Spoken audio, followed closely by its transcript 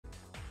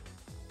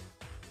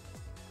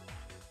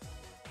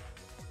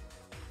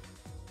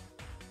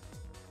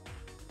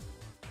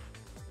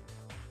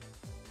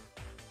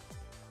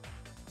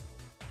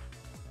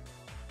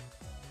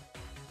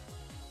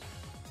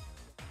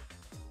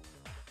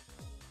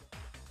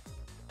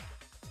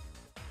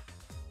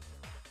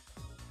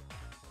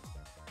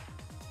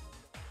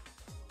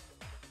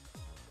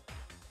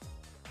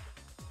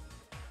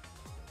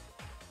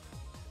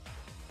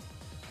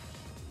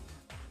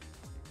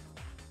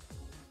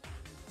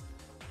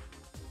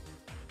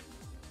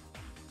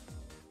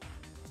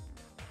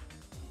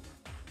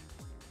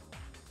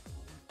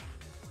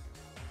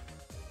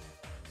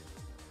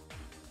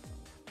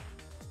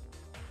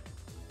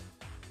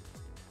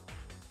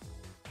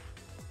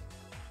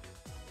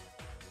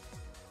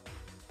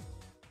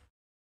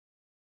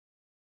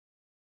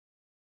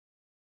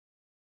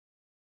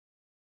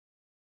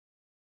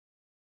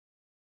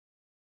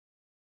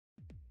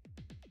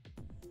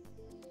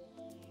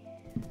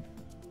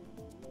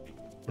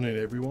Morning,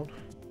 everyone.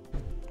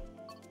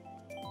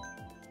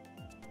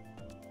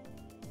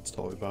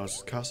 Start with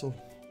Bowser's Castle.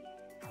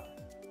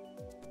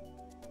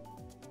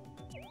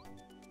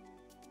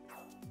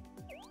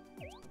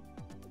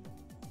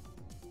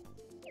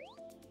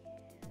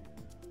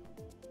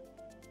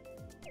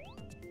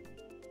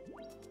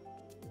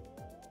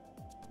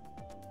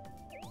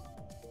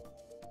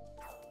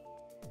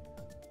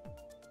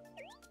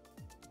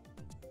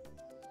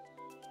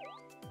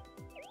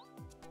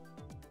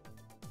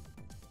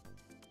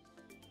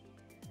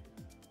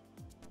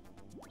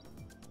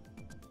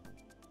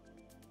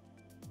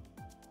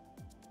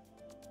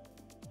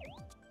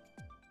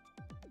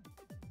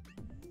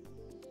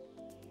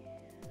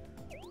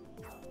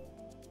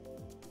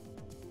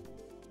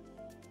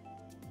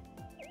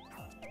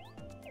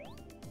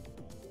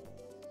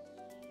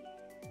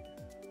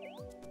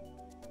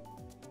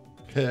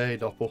 Hey,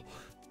 Doppel.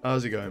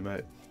 How's it going,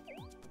 mate?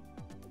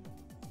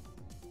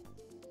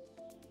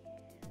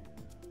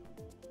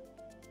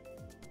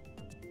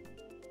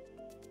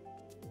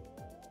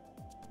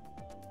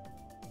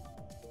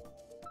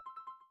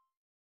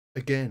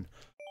 Again.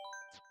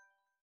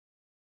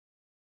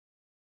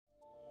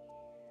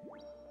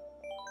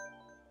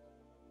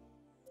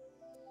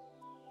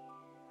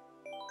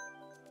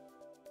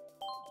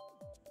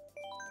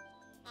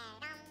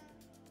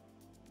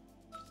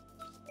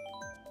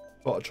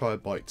 Gotta try a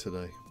bike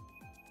today.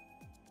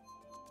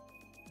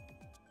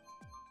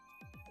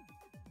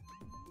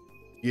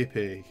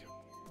 Yippee.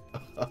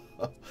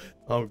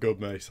 I'm good,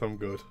 mate. I'm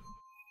good.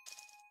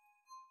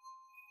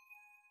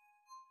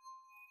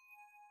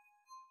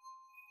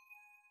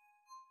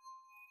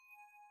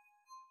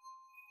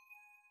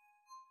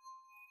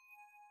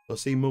 I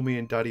see Mummy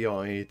and Daddy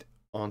aren't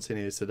in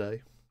here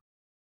today.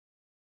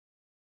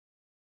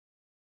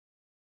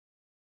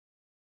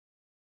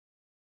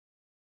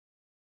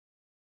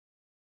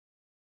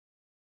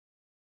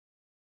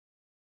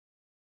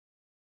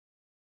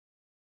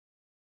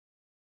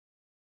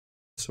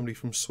 Somebody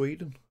from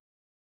Sweden.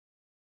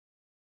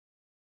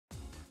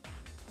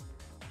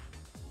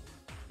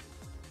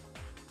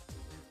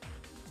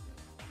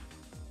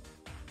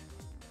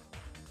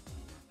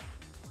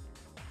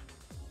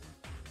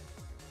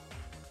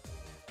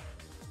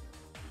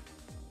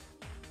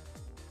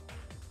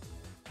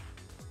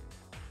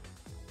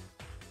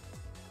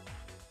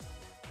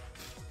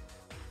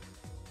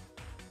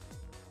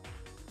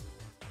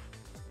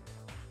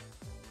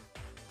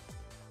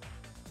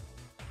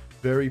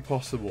 Very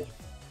possible.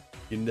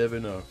 You never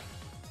know.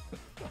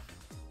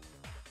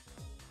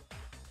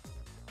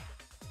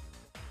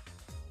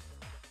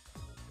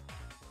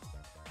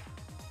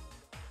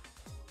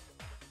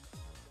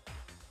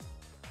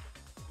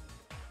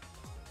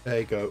 There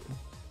you go.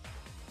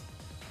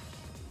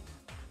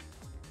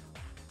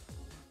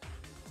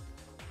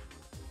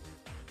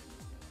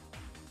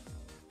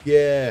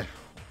 Yeah.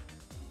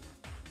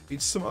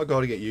 It's something I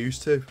gotta get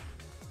used to.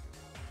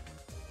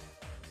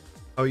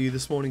 How are you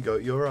this morning,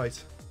 Goat? You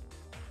alright?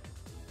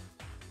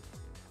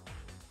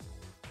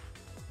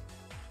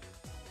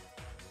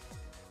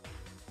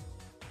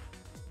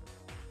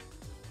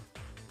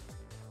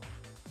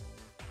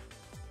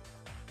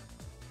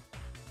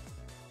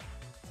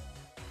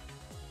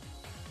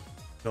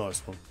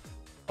 Nice one.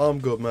 I'm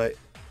good, mate.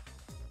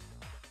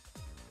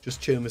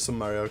 Just chilling with some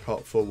Mario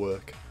Kart for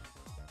work.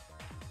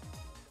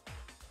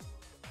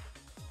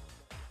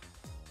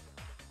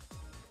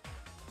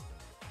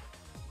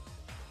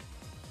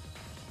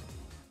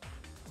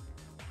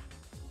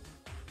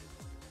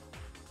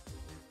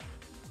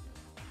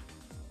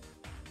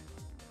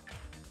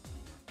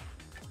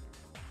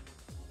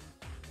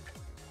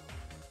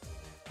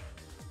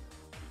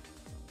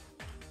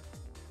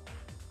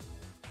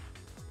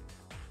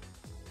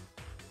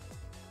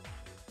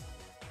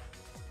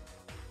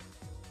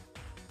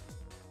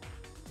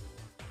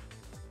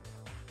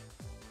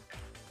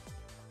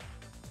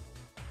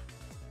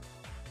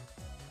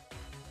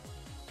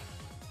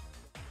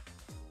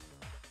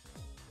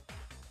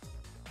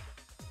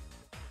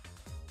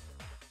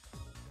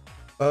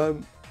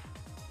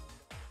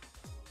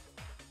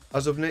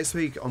 As of next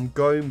week, I'm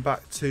going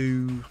back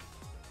to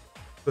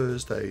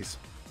Thursdays.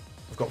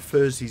 I've got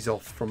Thursdays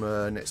off from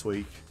next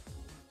week.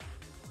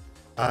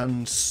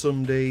 And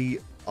Sunday,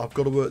 I've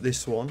got to work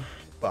this one.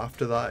 But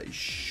after that, it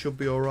should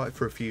be alright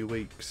for a few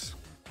weeks.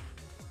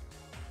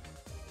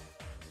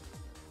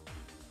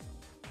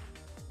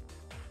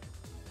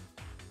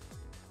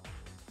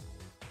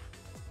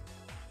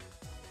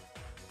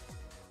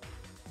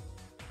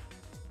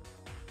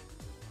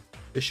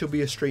 There should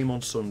be a stream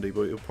on Sunday,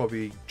 but it'll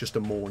probably be just a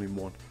morning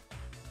one.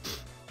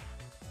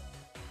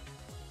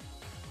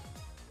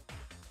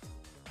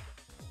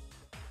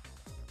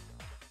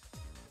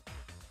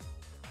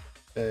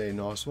 Hey,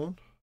 nice one.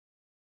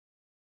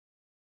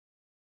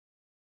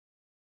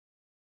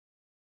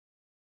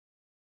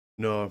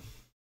 No,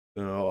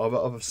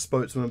 I've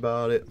spoke to him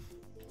about it.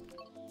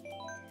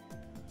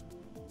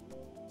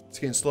 It's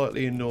getting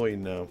slightly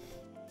annoying now.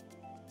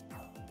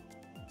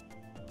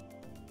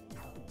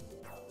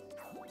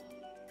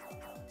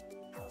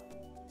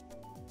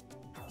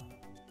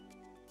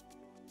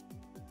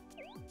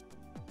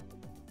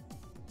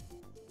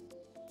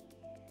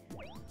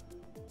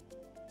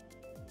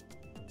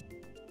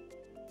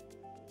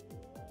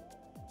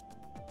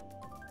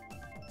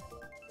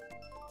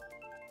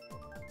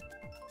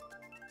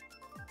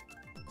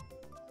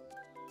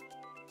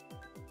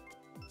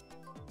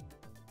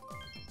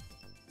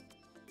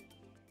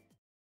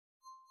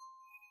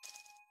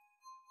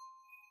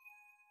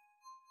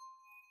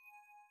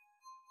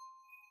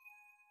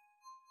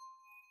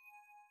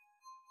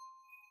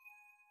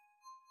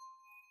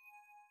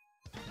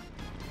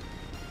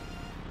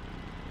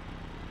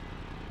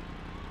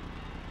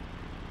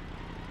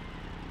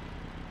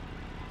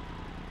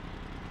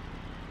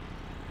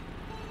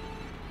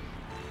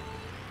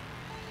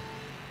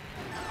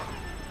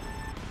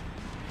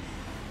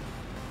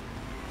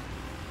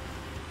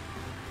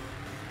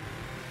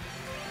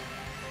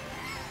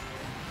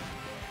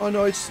 I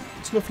know it's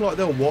nothing like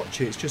they'll watch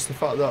it. It's just the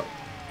fact that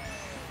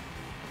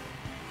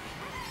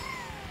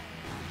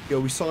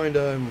we signed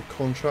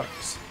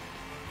contracts,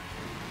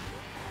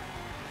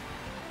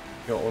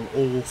 on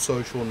all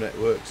social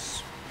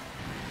networks.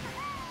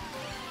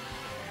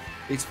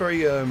 It's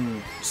very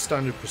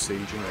standard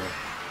procedure now.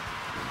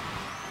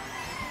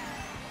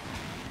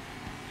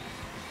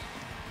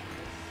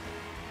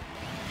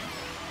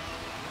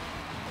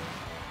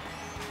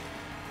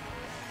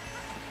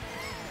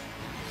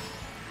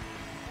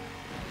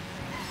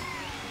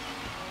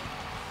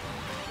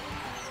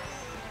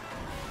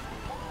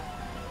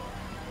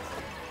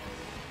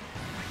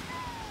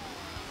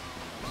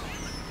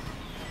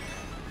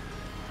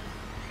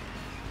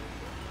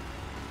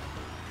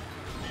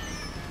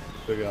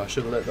 I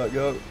should have let that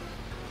go.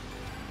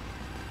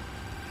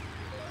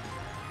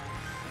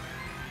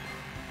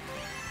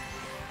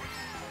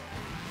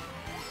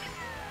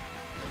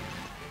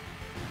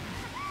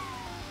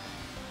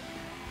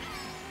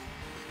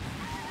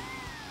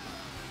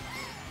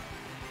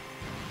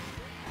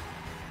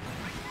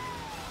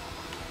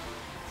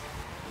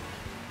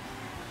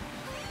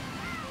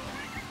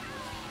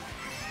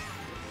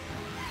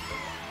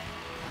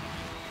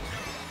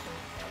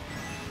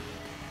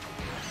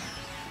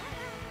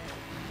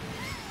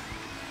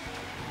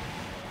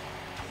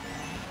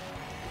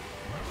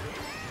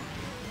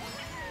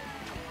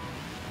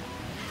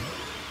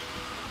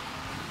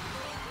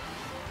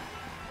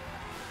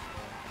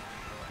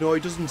 No, he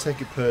doesn't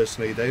take it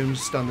personally. They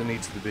understand the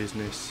needs of the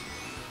business.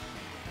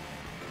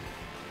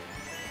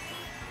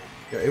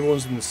 Yeah,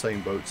 everyone's in the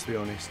same boat, to be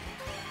honest.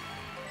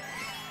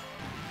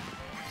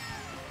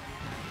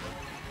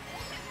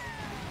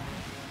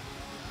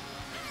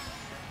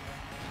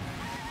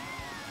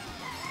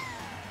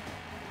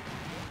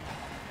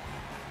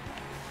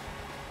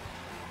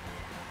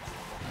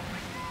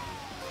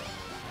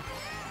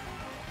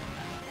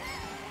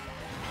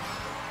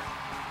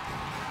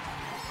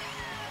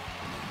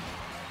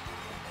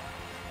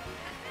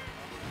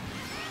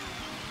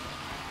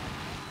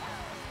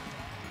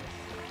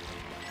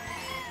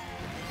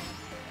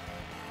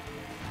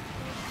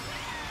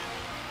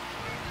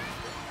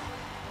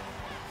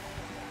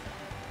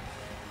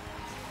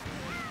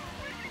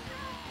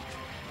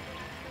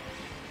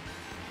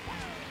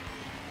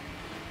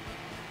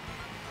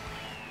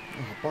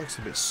 Oh, bike's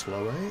a bit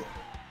slow, eh?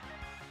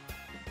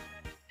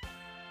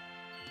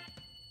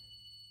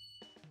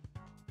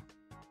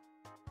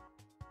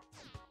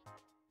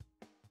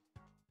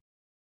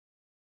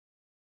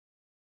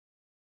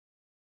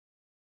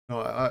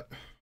 No,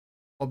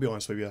 I'll be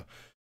honest with you.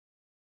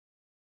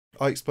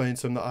 I explained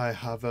to them that I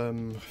have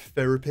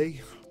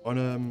therapy on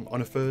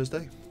a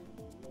Thursday,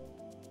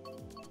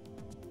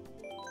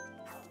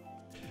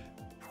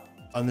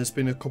 and there's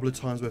been a couple of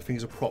times where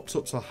things have propped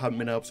up, so I haven't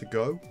been able to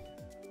go.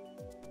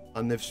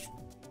 And they've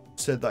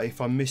said that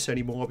if I miss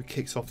any more, I'll be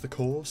kicked off the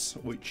course,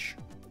 which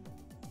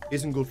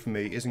isn't good for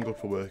me, isn't good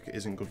for work,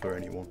 isn't good for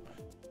anyone.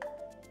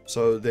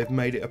 So they've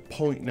made it a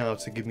point now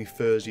to give me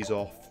Thursdays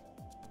off,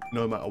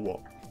 no matter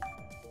what.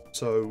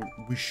 So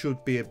we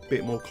should be a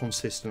bit more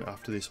consistent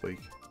after this week.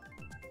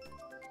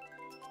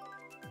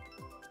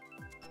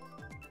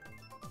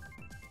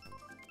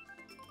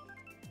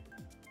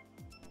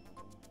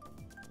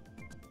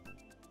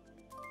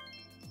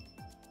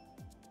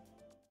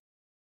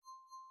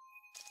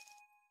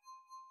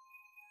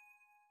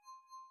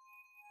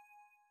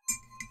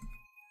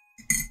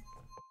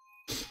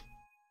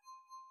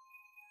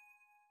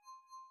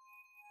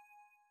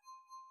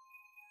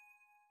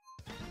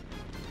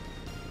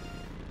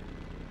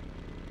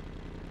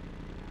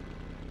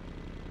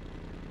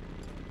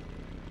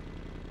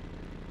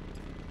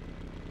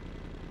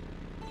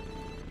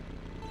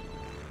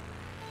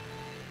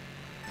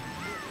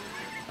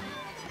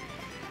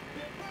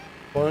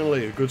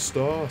 Finally, a good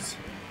start.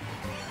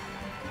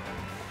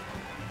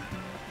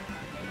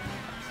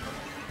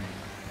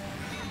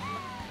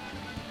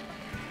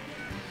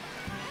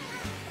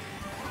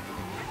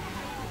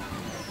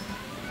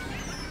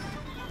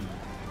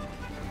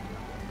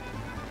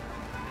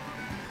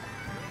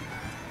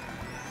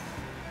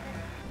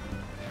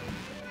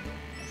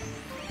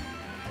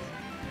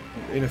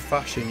 In a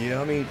fashion,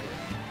 yeah, I mean...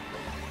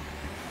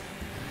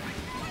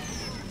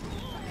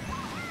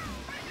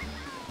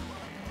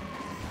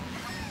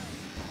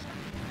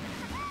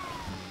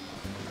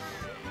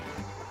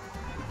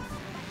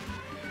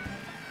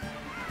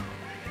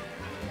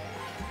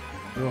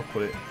 Where do I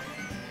put it?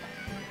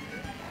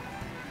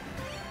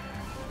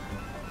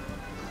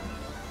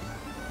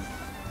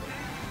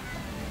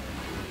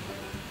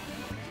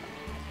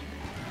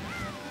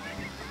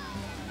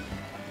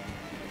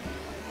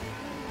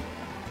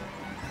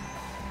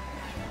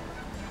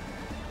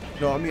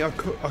 No, I mean, I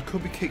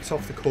could be kicked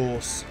off the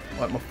course,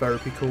 like my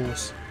therapy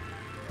course,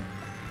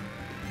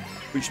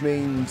 which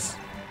means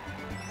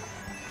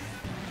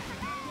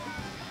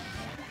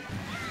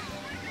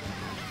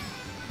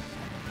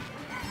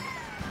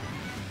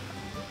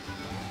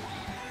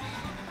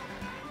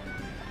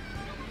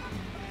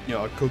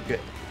I could get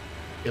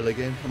ill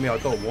again. I mean, I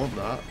don't want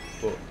that,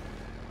 but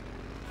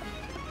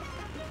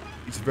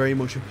it's very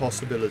much a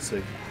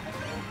possibility.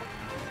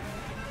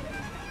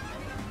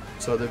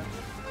 So they've,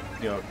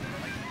 you know,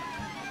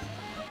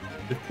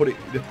 they've put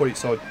it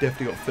so I've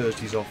definitely got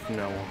Thursdays off from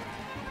now on.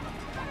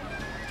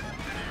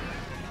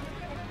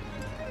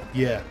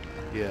 Yeah,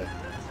 yeah.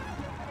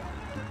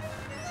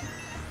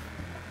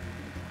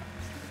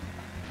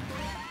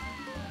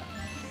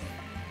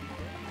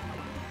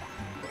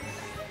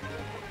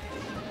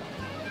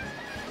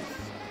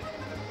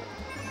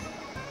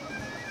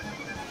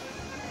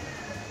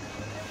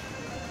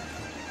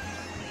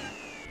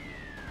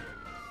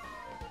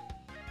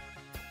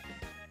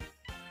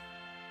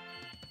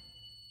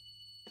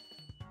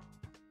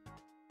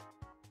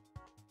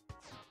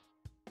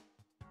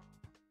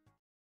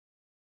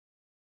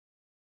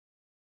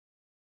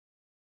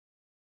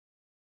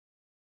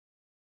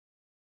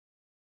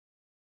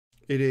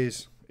 It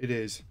is. It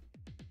is.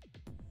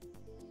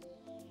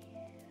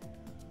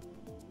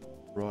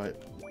 Right.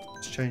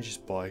 Let's change this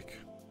bike.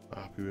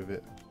 I'm happy with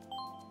it.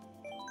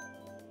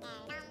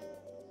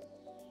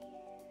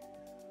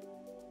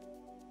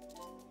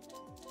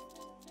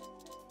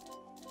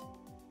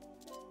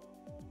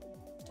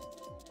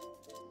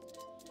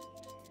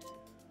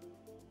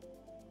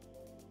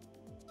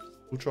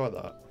 We'll try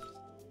that.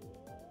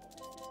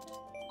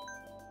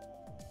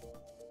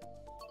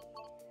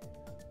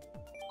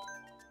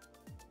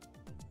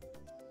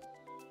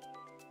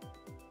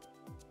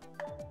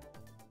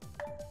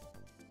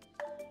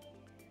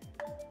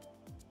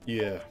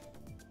 Yeah.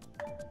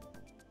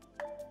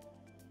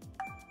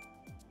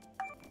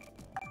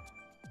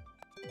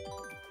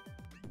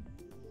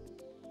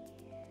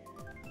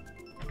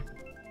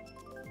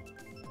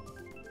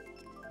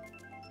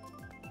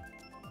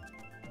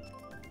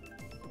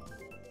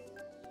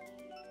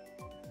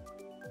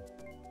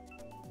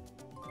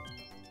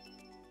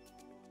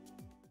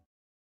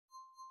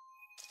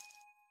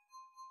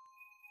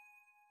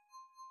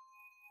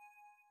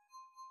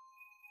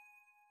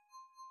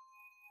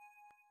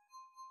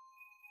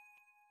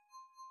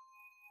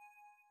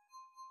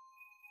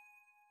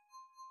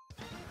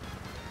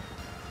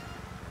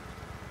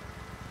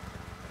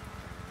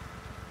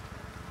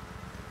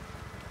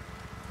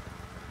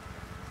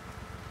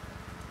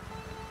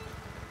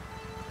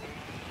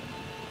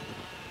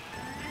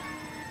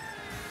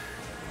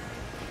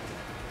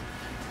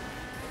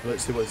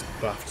 Let's see what this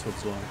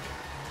bathtub's like.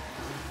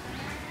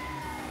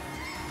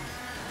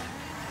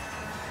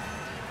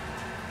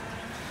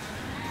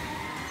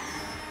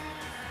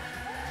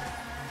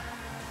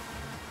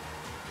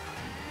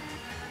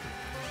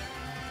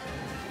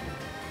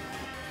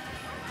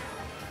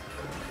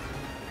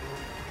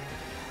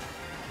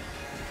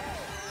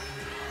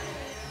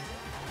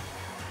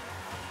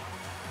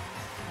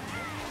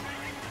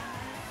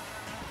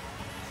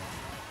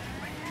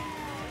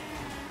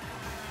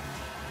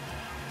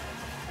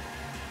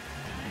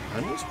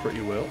 Handles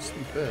pretty well, to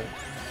be fair.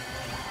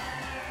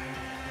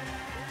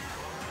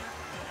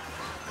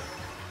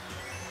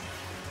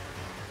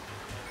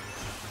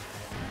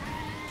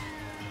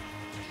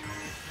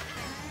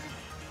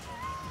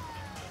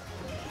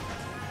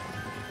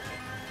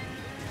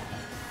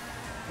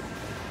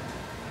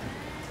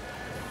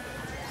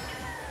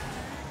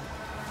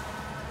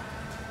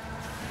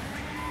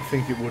 I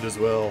think it would as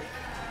well.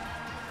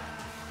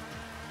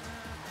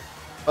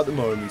 At the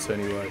moment,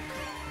 anyway.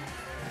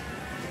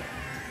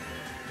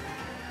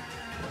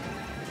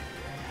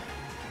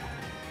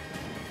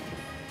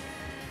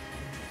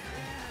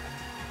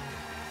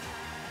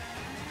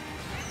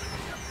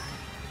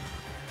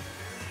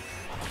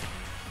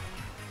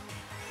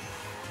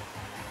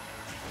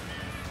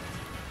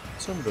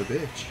 Son of a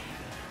bitch.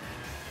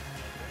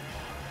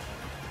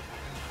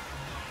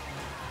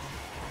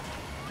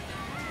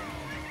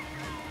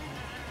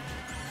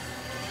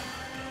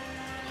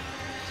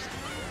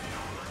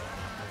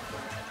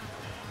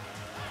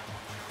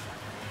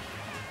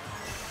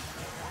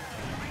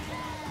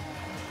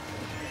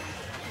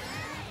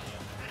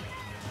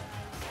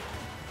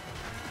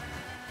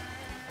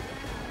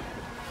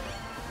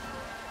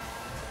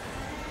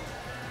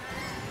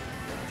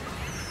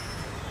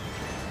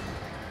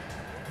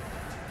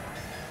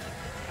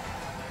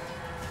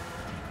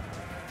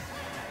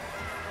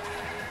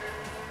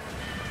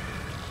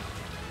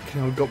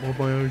 I got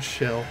my own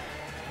shell.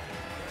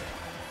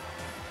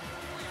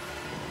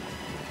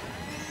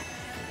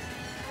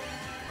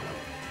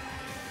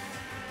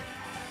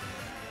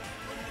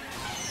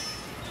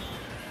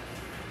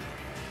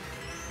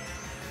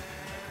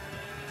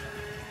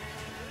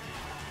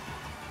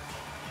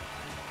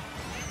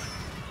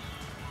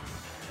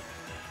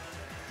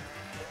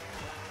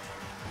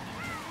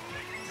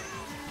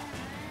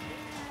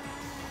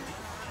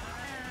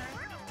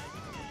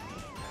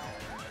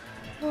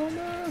 Oh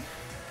no.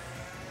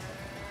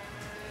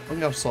 I'm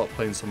gonna start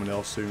playing someone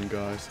else soon,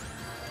 guys.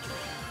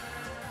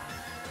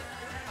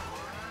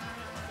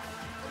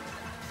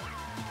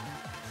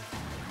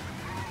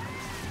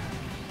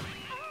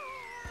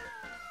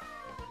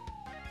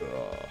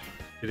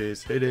 It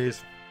is, it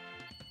is.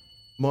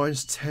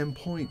 Mine's 10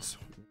 points.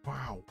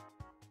 Wow.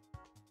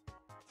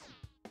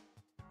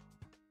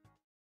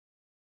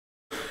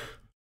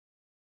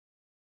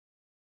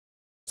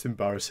 It's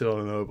embarrassing, I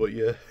don't know, but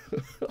yeah.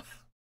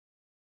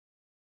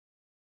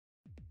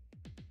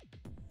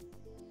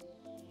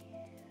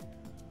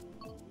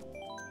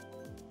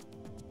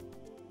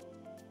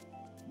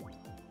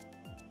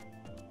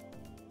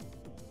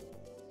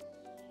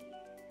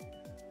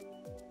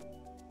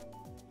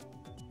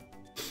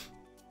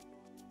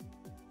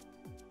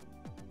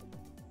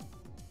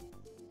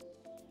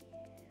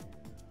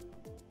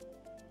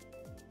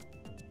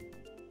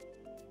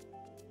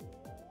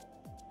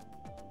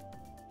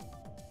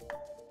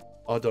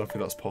 I don't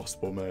think that's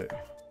possible, mate.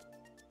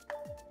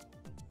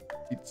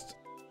 It's...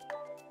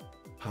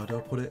 How do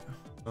I put it?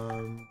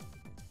 I'm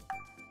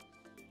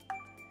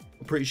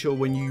pretty sure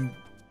when you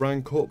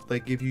rank up, they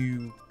give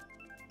you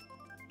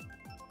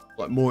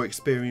like more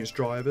experienced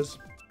drivers.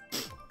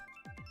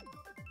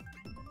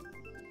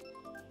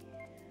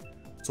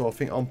 So I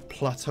think I'm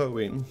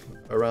plateauing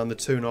around the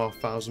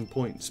 2,500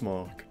 points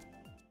mark.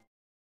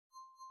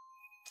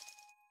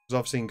 Because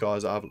I've seen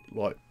guys that have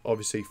like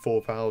obviously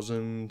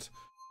 4,000,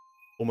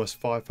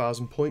 almost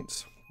 5,000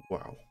 points.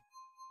 Wow.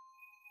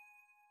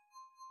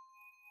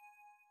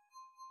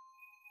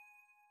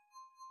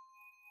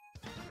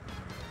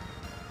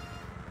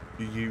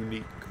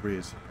 Unique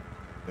grid.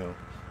 Yeah.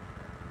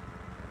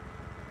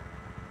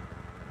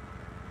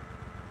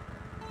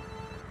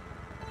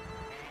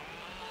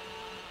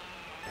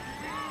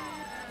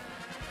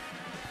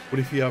 But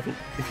if you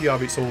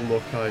have it's all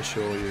luck, I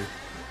assure you.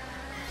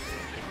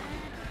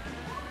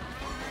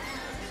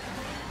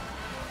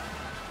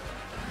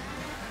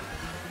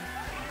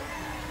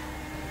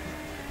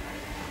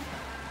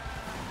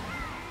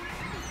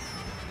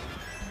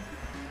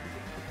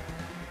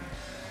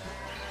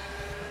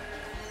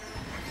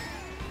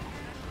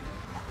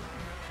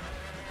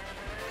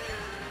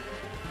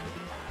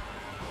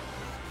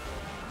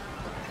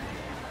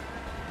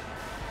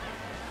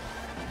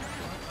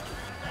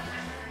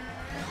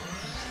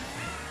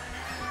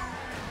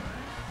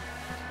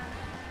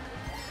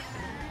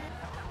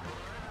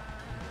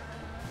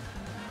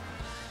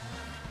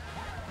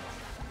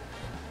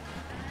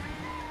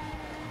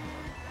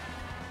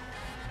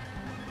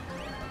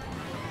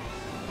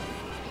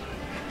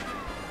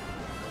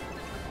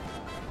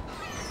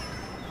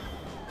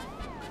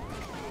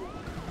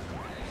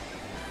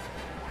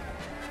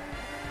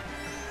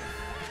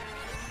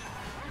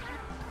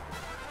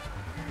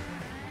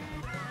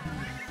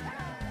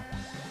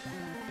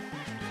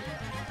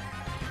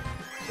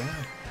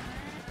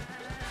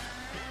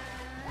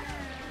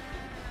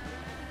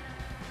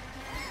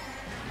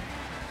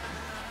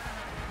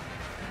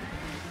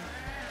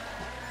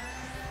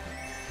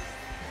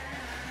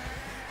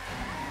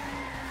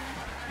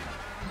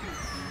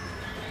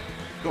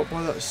 Got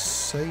by that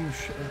same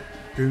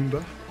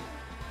Goomba.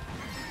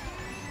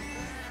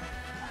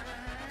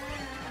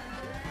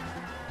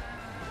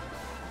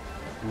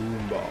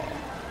 Goomba.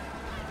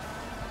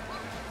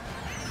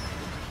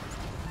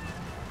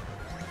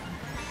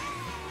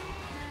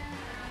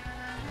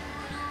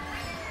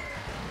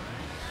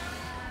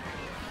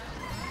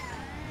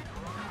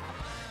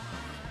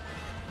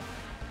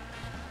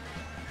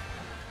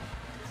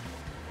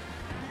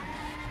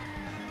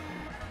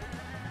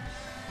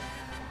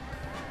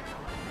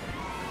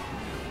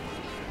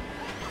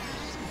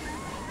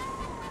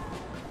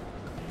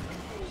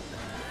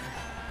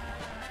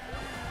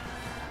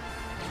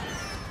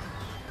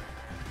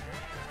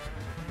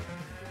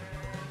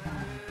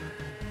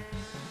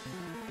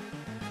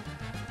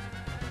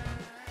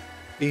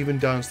 Even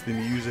down to the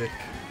music.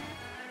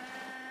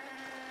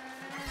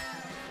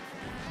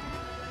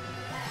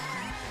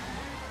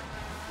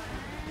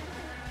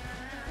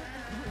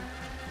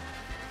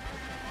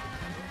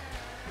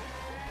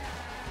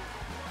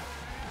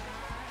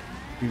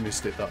 We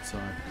missed it that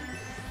time.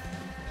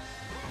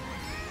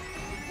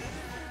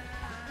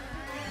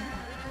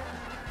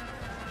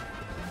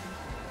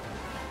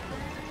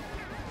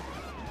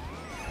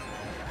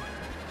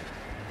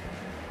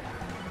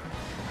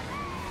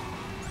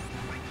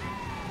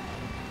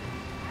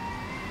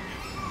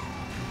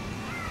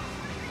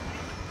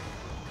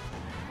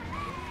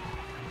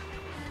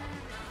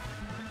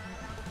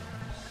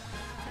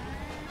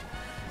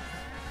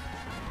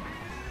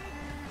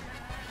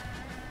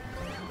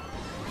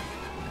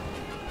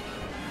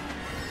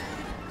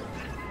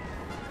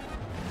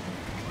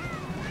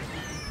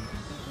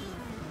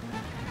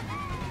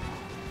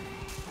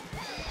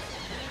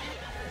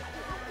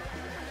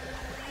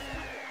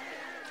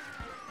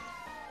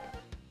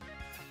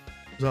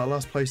 Was that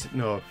last place?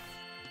 No.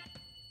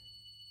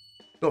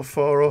 Not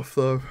far off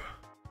though.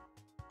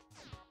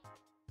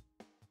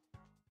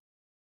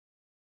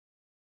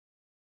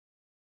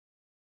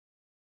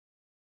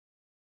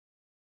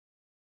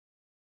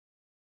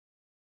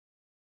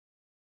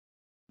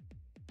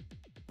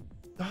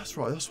 That's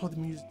right, that's why the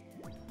music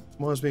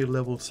reminds me of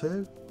level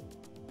 2.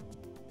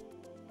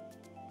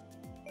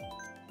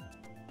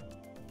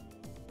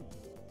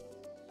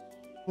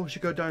 Oh, we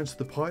should go down to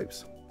the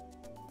pipes.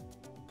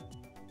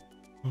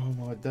 Oh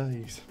my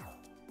days.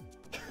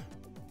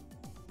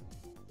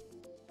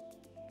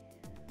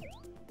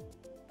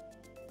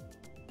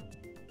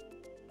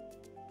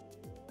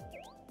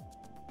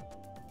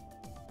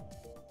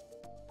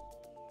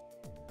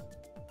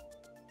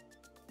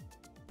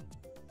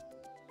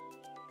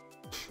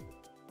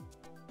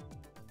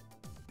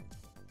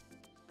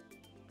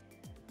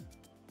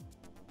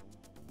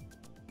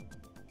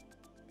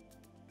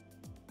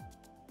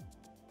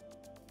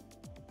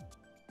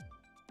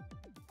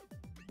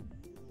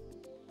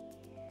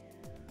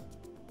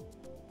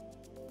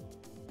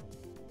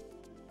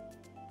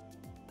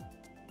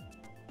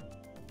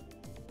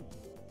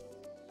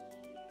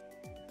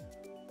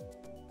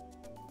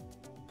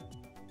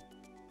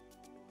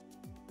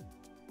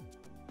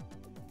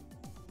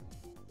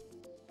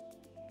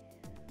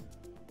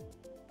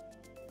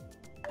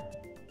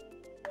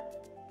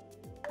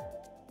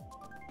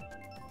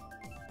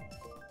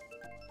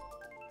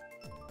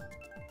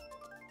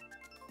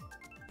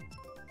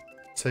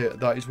 tell you,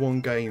 that is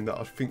one game that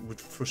I think would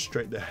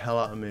frustrate the hell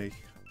out of me.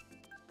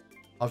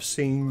 I've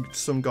seen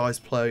some guys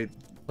play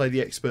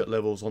the expert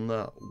levels on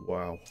that.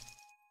 Wow.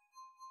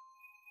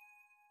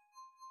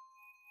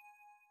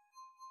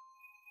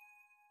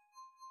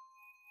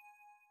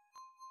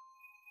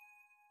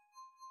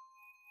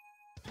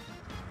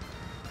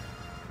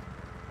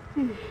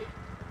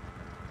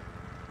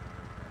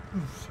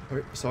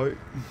 Sorry.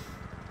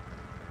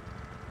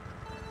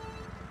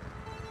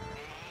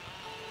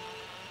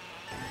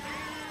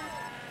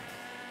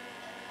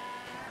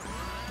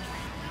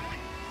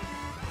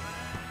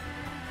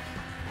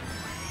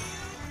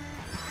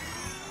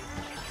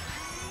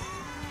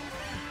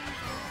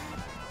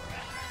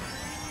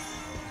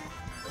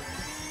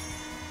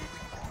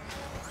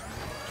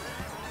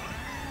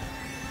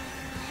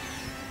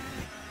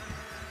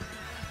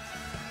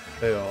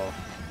 They are.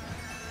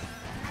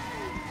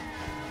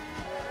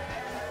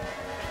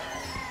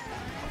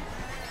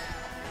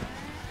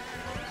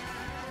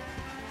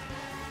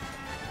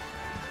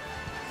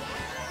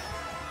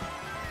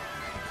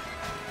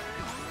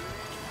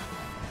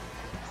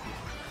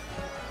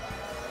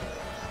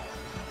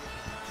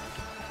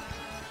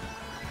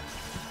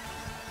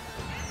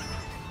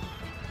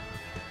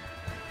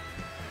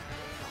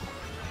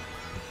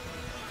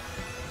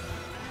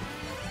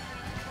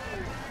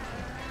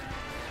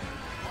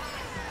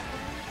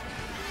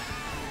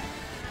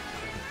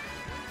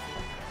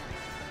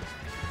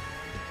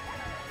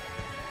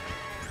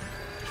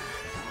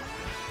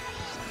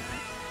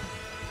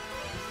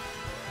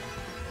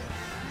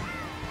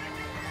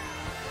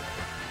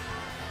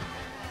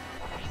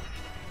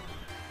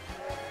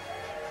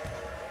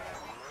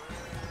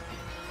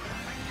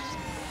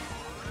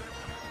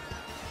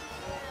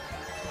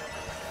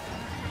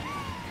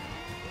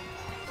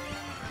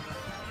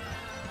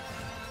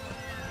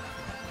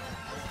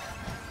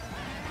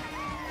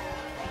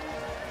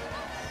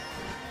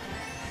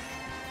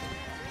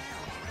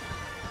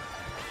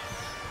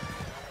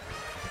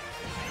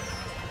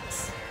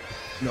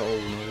 No.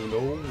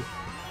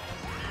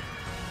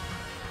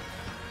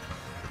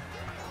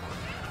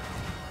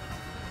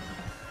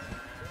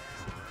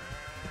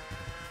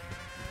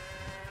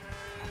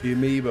 The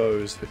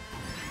amiibos.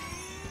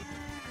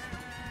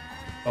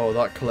 Oh,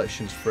 that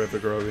collection's forever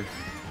growing.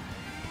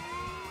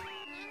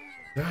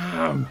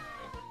 Damn!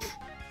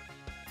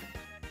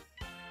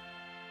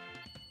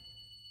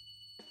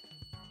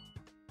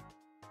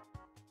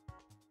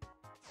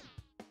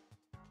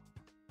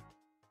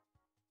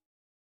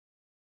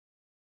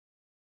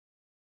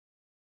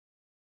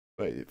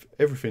 Wait,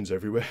 everything's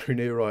everywhere in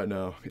here right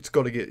now. It's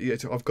got to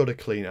get. I've got to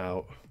clean it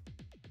out.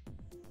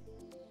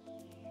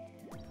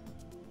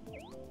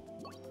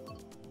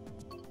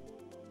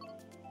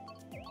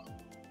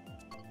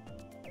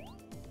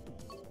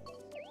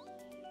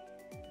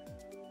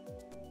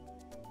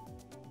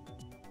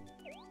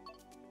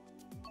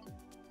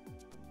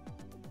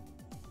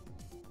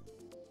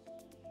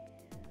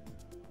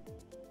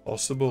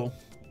 Possible.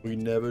 We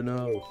never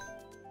know.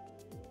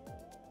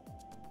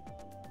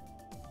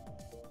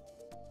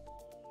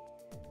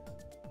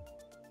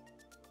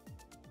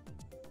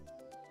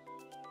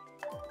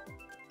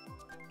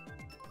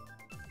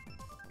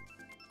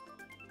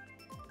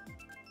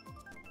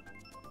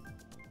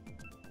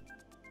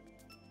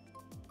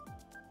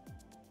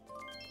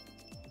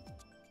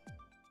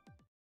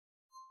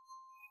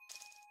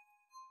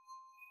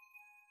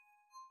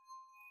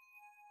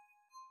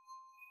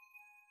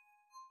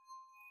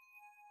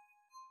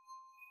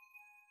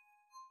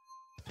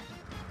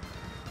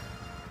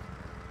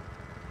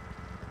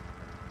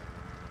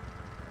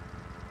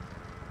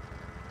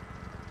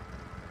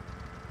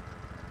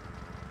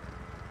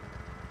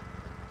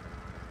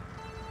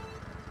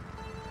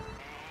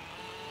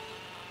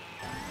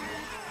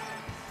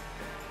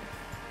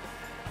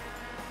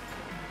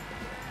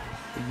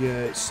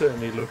 Yeah, it's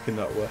certainly looking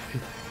that way.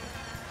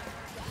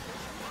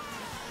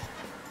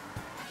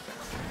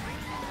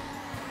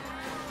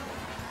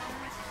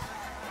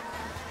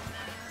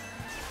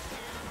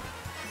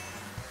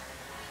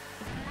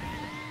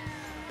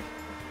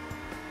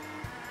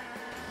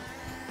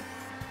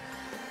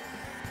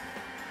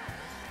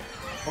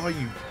 Oh,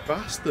 you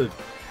bastard!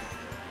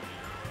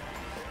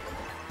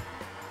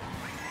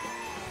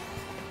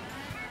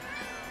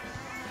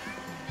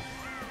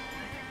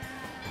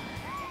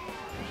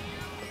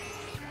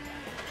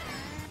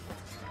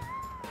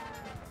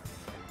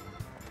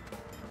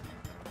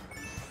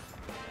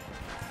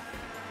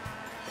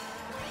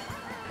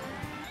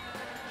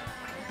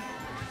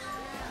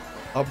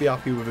 I'll be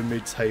happy with a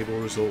mid-table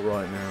result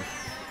right now.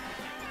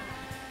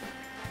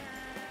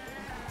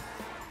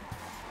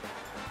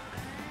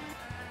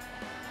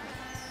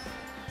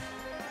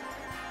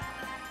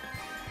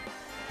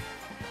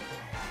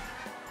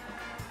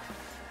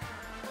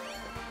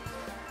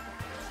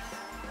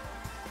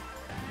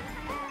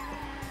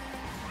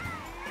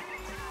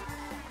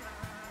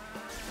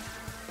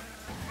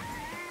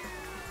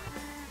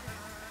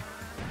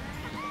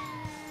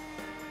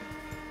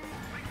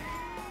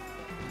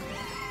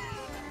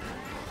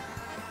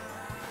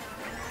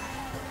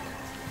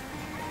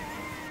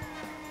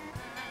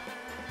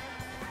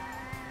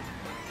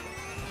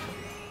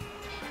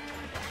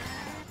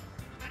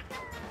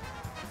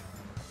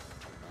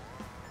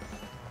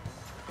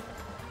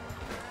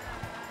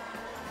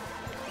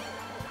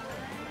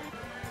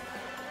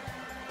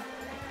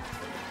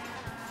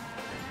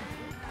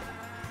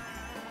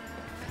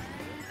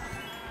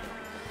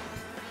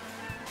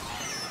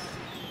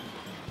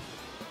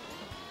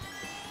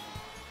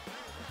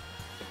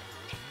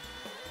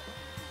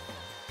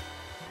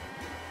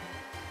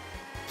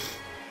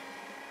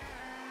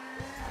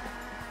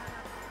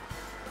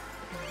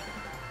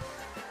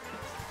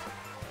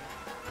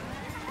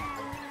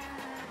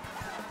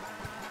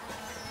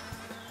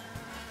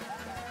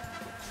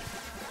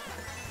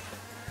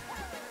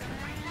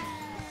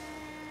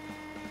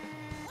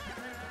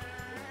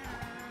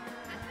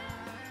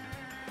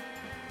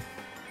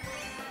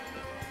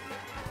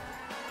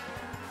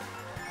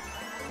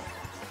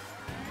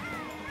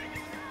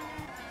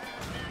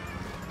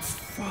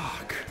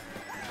 Fuck.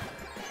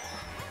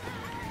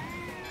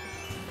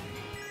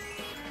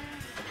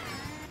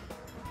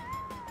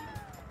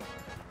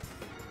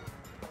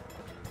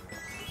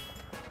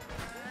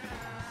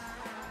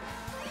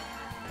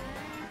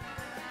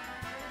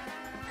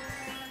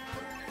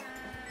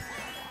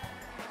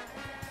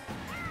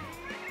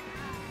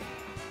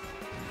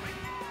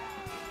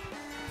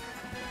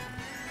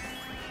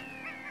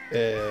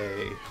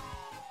 Hey.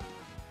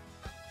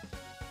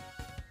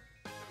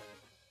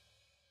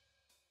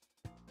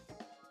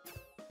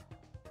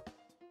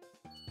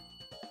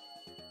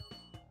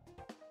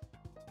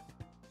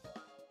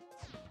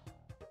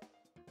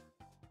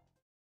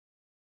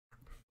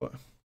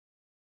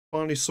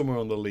 Finally somewhere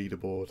on the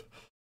leaderboard.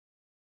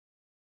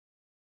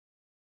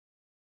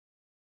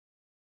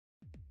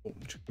 Oh,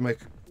 make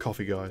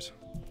coffee, guys.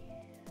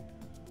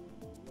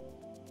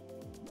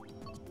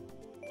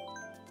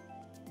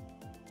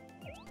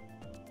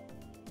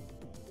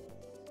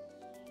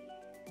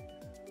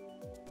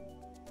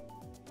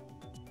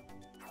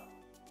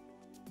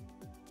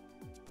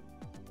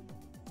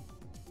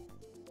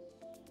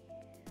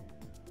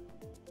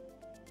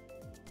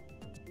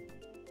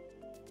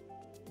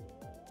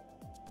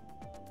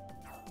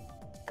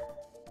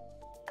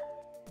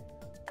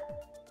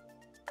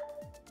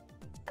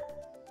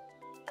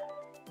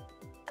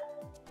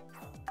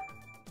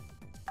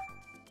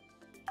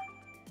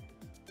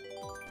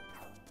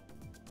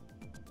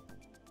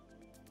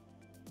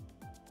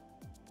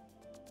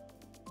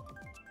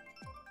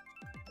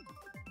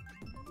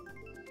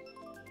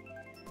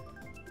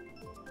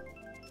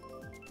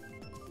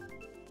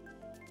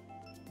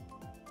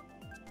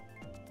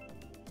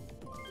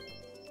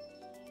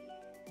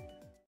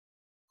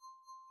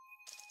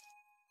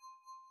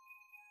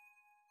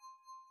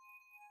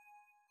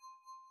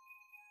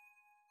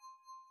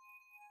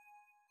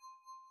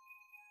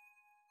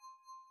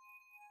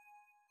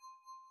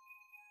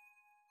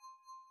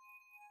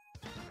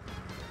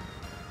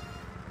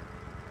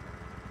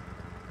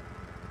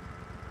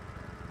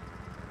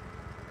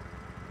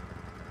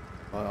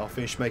 Right, I'll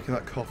finish making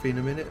that coffee in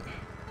a minute.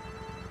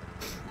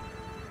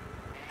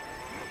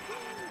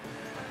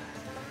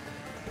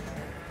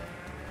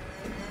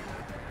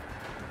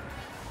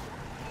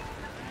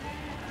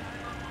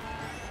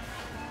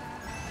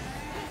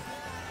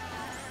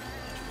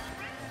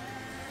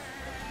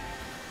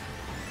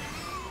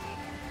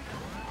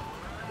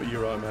 But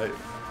you're right, mate.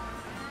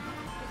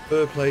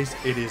 Third place,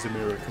 it is a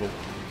miracle.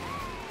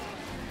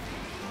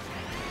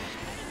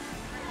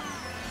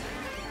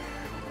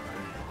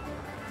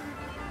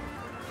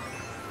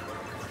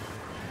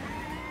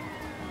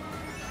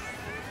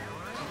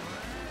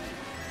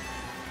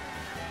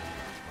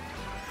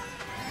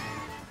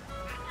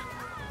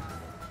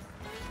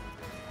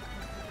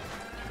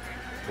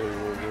 Whoa,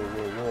 whoa,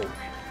 whoa, whoa, whoa.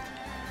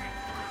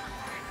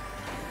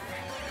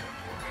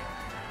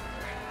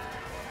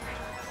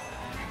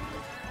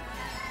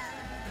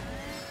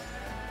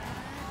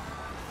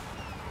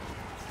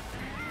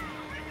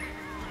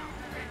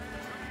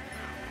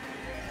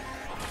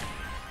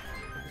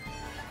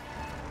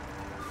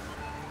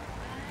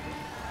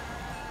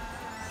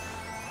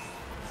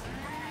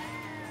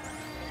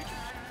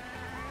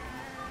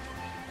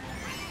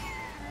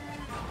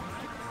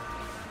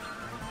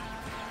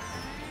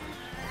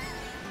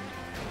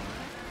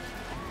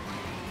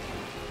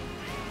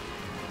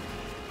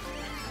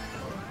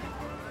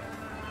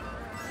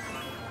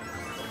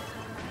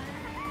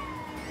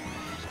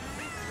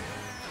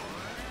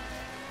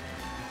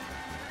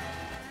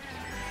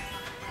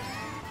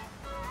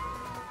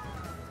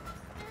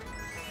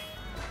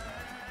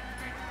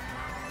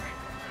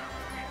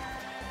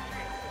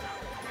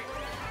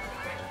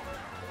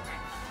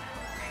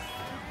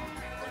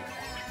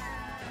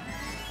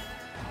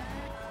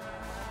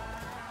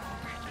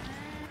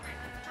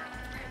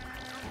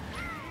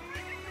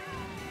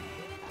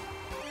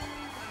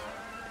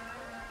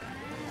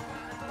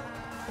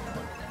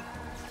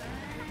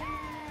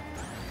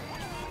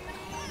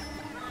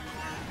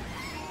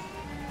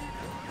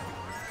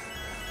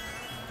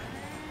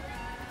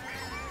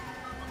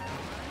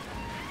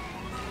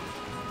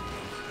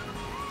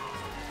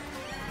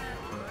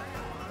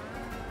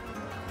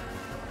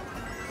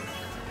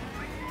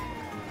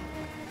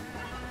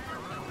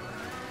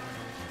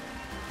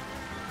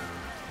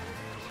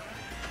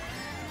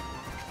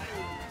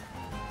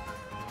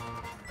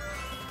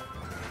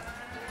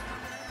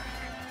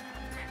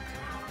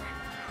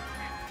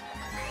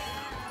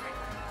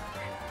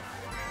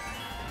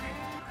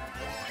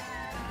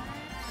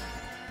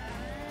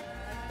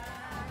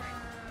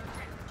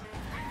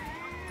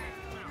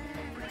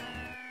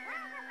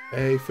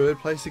 Hey, third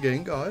place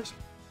again, guys.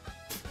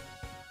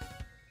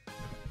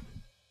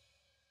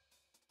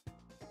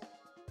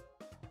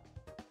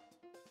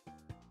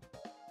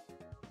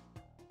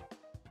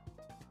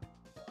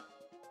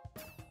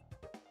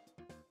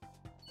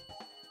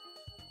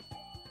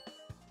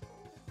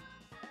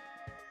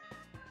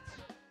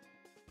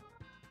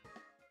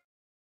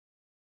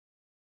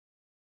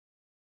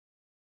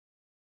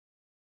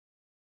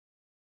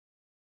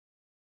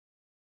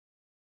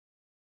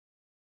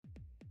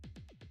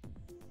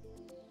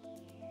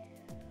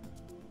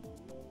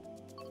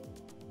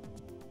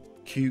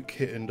 cute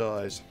kitten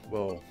dies,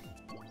 well,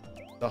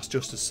 that's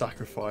just a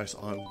sacrifice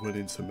I'm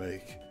willing to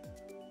make.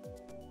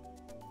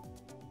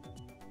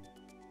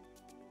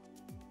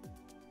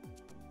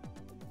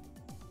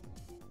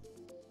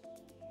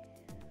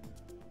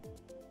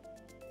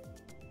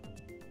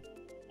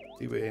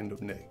 See where we end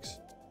up next.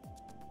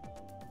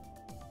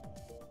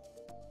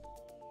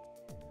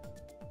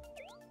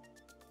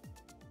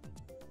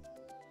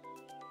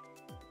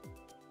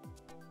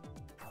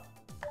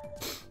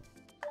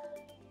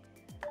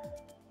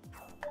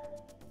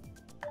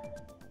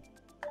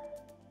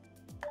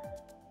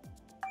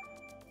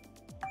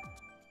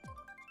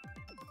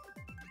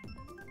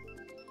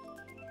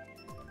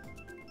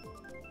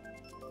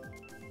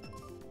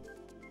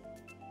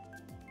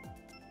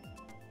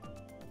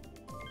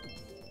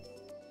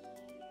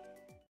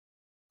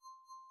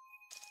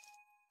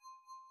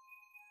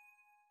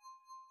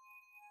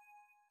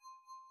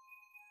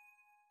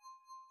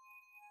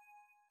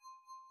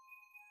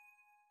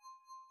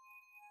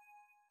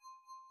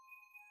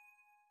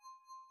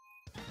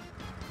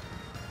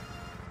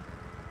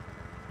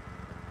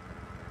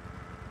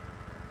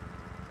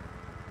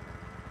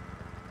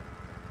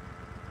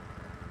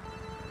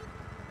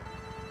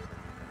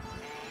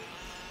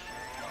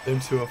 Them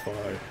two are fine.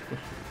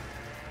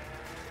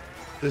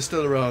 They're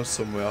still around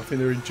somewhere. I think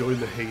they're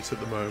enjoying the heat at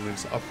the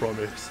moment, I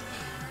promise.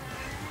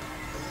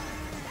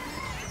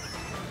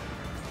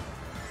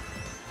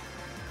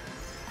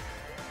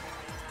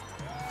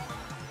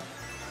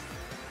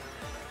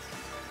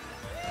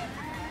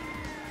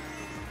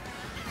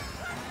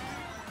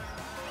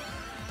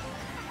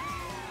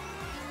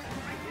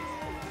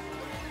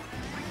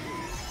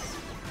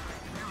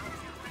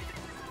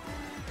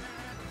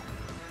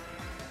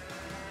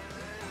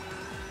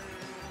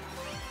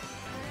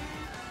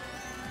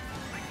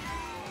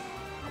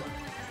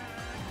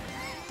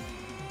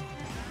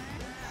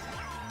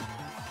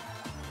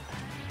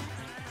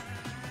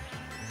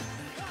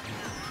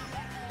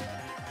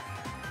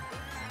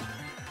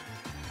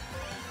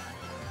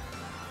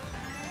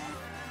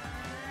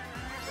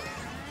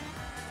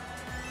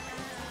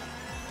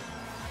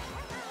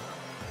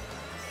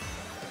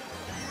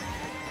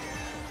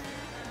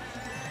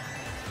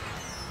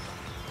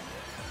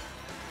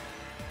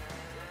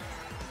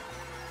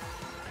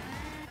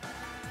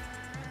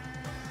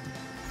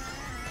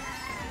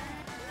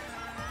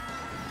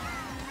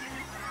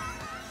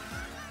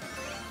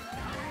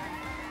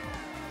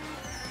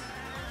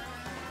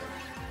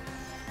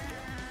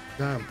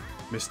 Damn,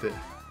 missed it.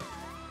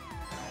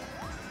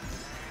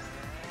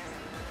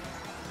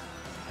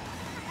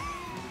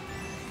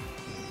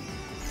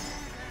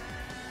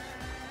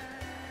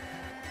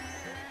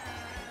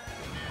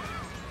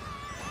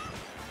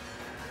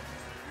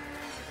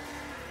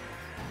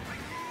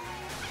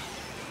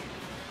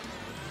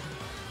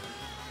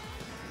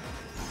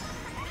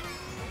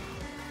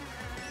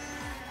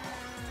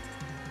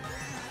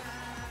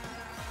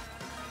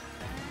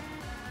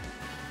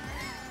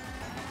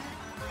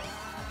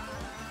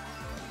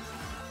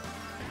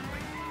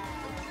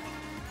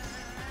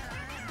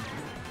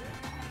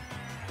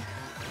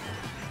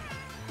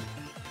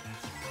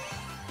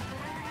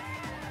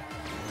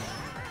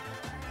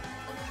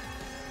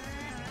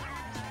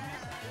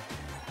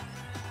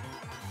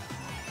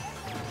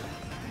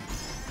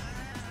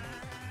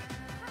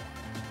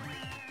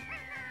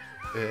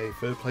 Okay,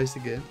 third place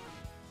again.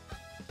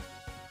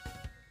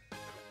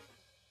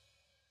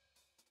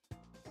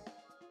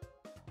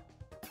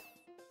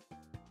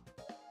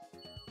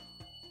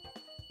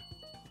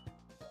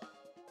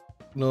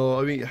 No,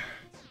 I mean,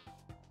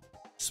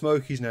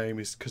 Smokey's name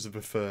is because of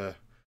her fur.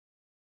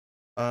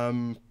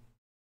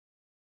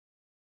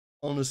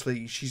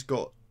 Honestly, she's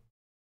got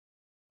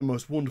the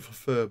most wonderful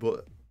fur,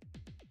 but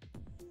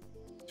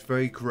it's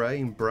very grey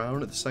and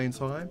brown at the same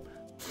time.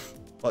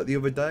 Like the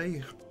other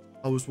day,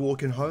 I was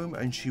walking home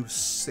and she was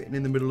sitting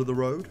in the middle of the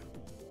road.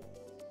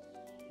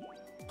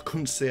 I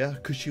couldn't see her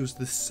because she was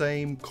the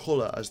same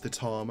colour as the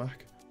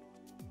tarmac.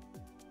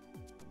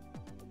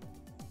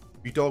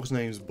 Your dog's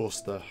name's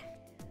Buster.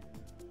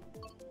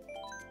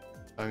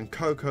 And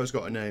Coco's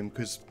got a name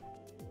because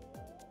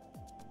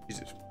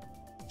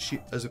she,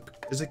 as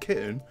a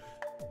kitten,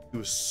 it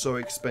was so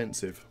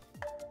expensive.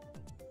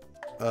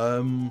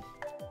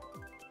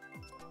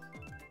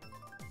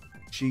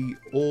 She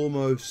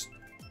almost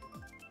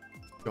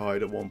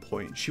died at one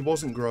point. She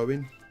wasn't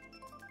growing.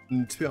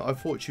 And to be honest,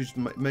 I thought she was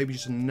maybe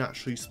just a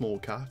naturally small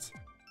cat.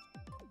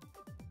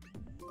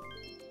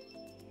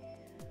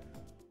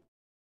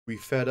 We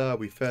fed her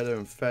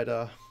and fed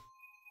her.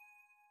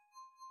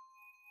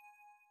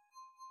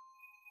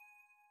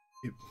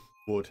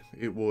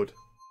 It would.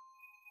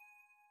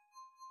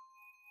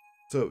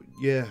 So,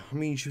 yeah, I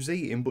mean, she was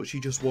eating, but she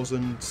just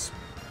wasn't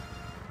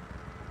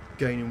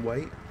gaining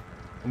weight.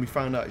 And we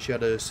found out she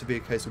had a severe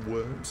case of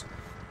worms.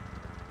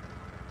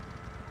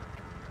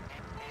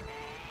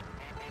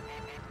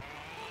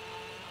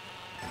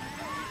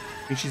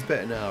 And she's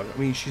better now. I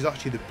mean, she's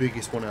actually the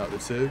biggest one out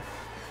of the two.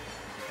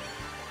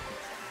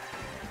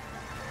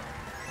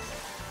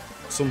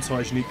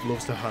 Sometimes you need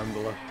gloves to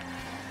handle her.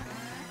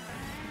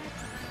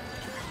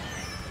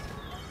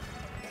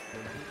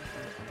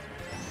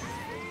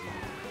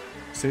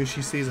 soon as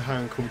she sees a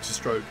hand coming to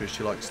stroke her,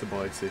 she likes to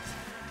bite it.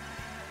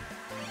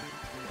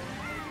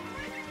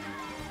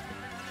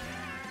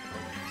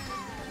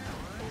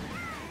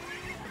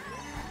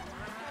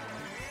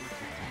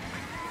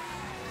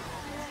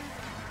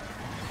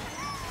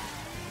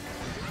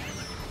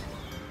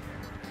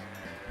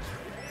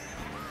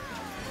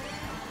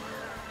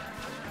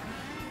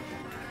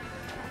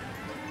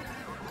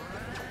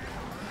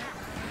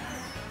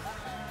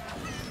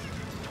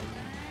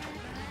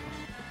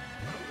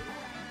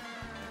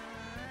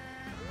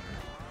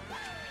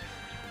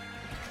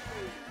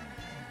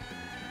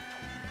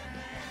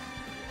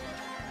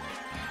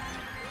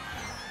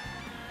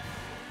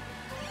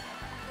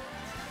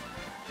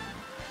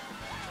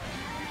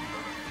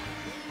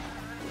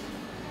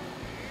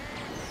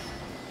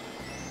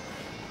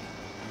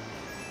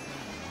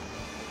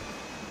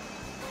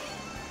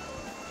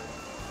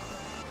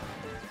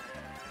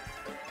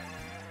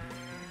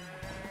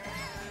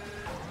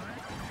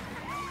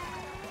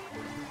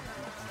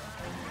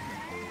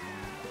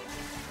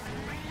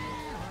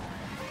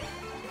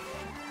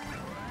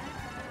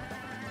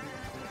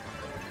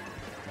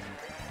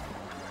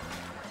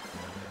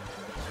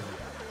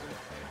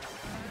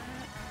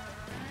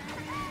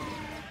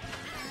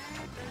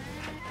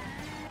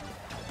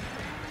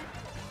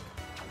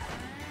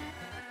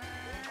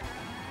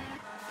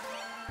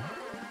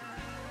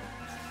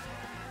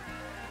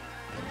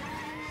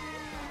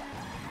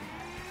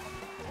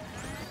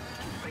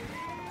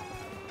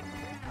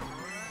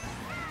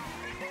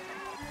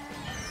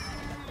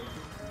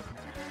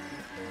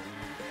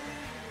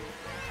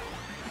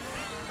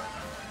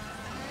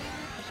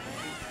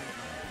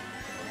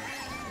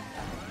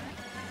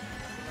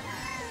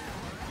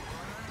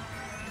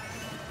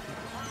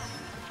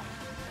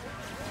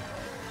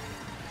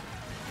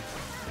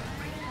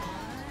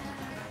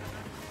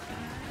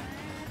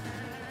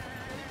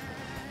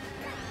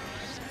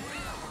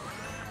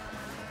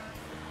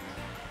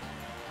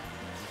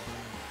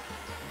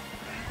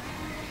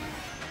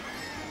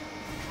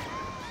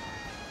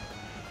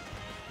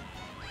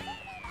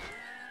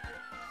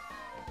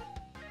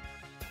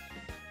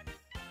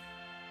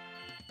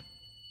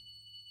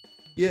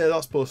 Yeah,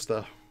 that's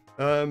Buster.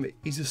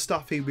 He's a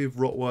Staffy with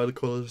Rottweiler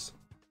colours.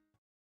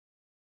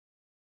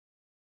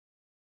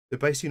 They're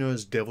basically known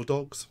as devil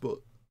dogs, but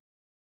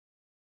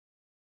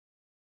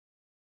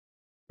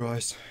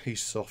Christ,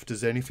 he's soft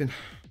as anything.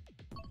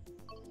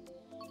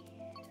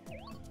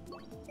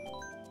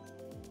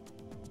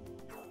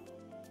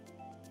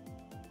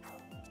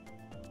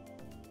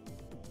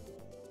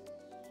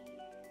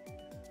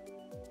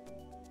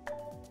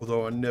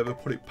 Although I never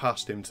put it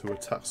past him to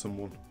attack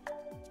someone.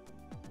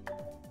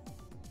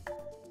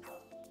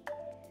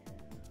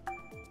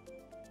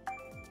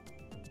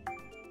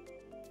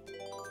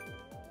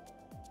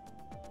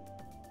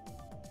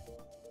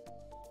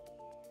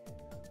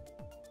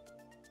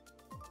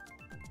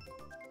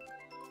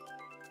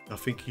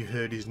 I think you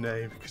heard his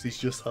name because he's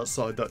just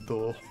outside that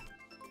door.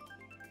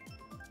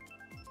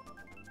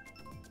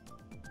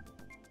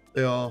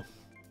 They are,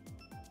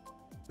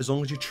 as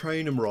long as you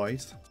train them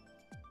right.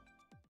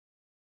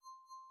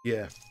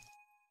 Yeah. As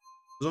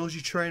long as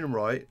you train them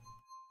right,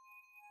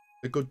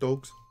 they're good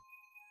dogs.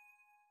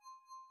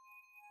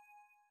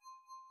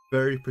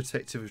 Very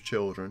protective of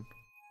children.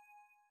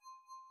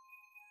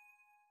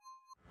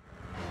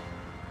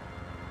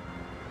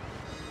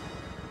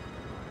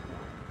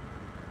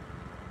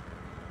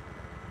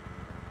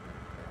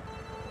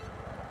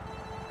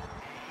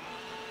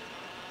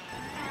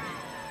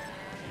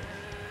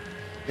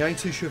 I ain't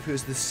too sure if it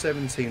was the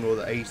 17 or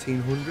the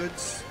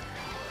 1800s.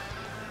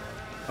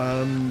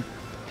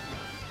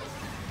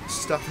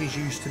 Staffies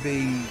used to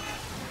be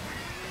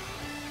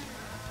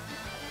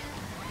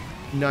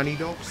nanny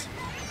dogs.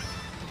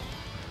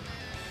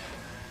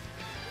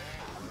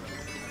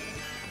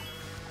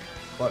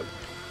 Like,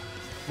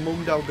 mum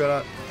and dad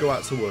would go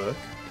out to work,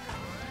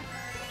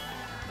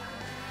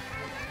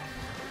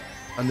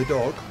 and the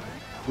dog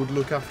would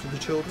look after the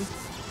children.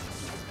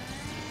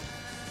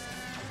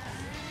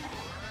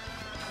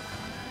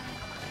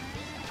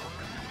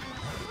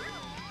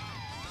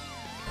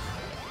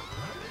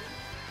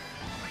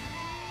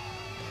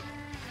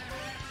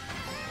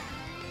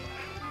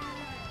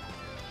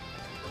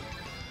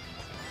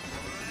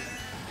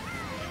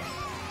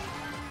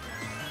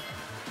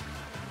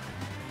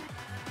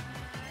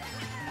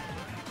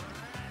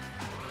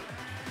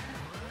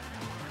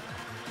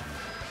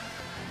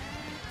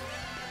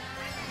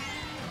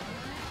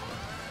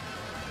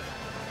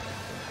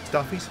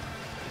 Staffies.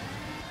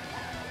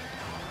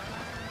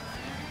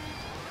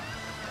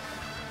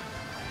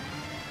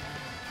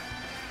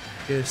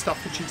 Yeah,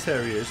 Staffordshire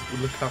Terriers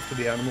would look after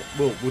the animal.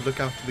 Well, would look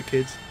after the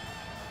kids.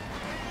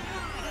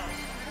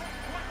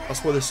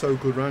 That's why they're so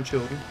good around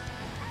children.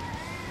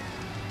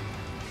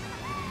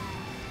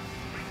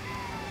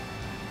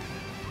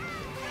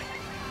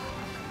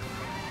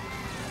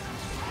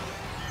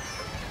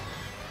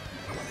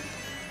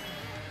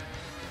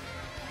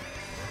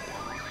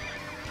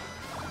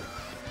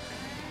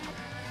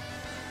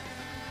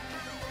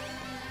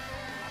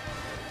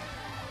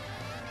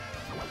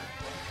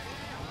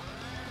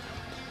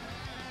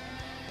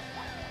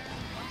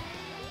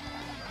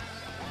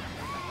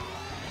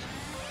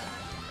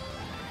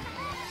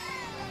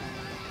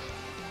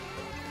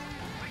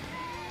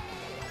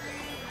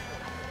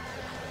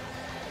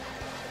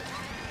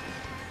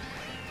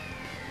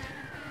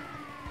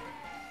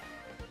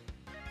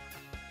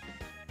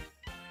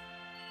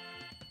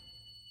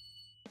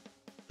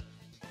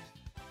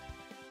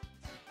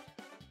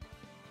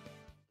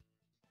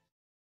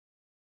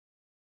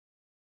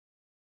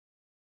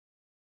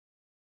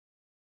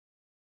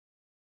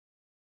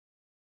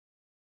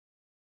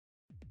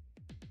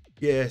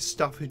 Yeah,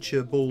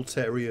 Staffordshire Bull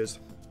Terriers.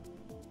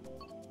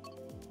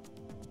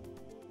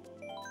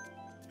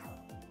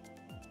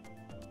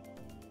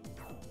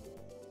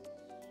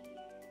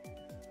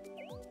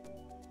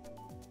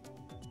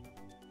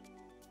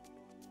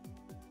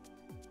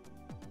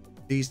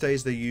 These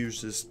days they're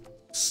used as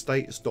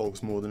status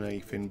dogs more than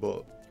anything,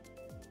 but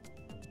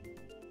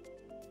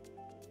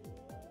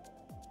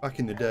back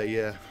in the day,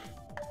 yeah.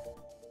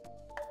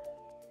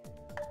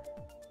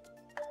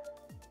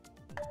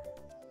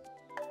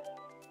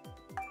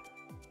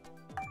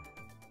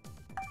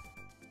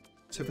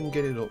 See if I can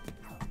get it up.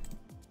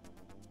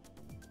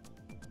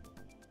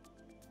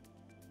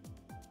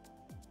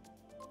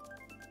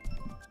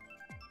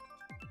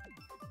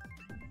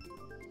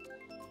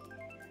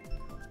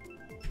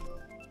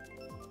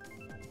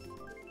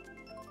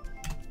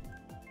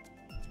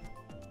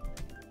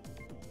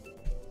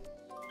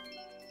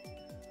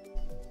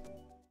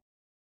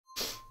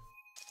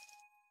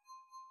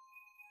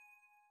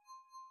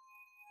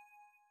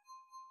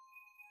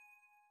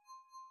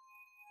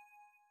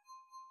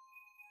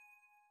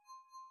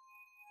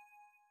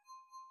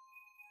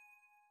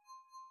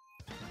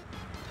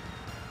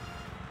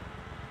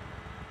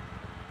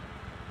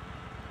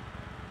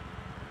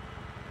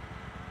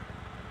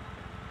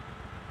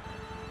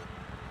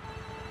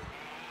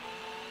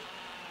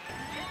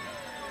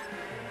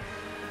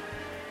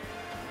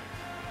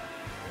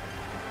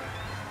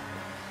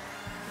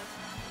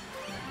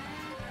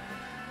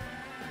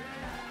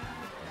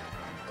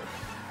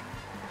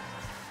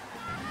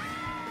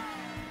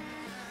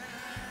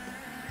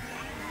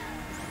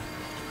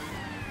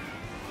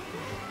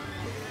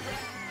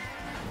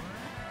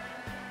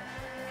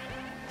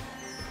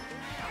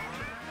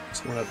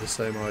 Someone had the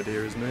same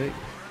idea as me.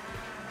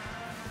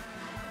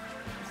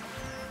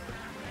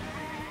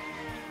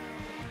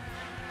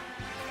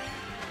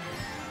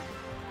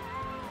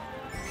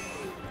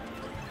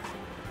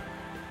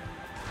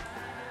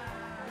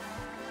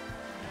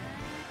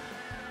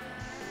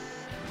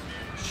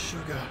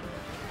 Sugar.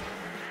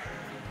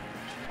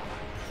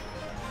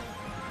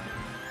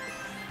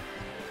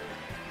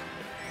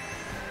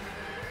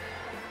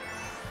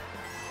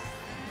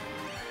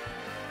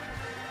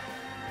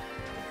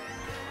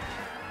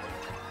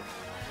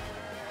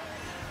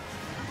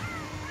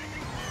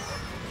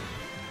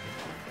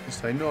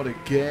 Say not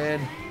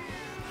again.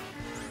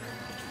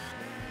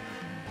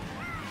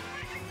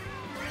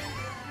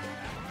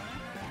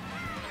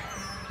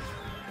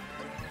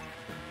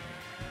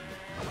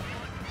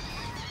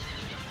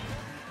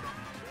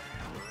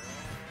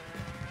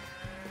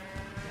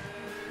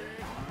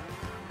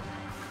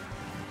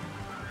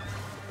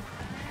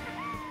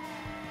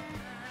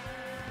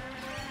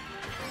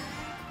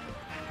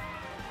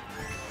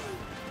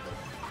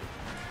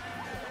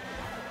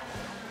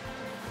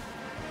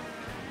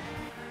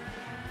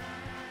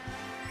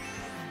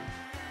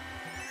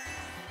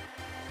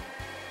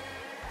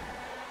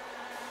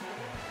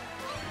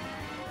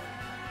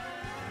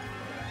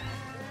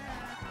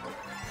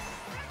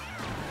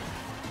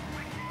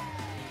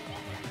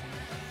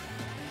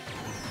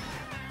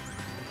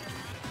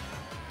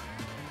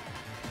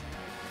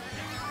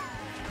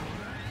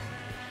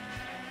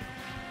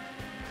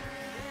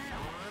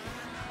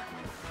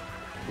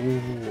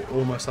 Ooh,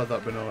 almost had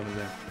that banana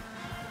there.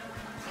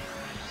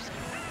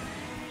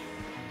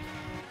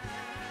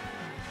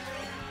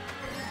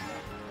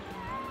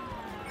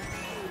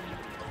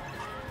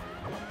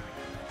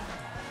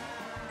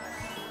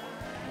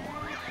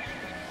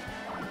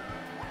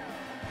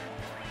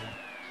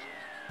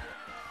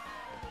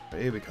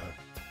 Here we go.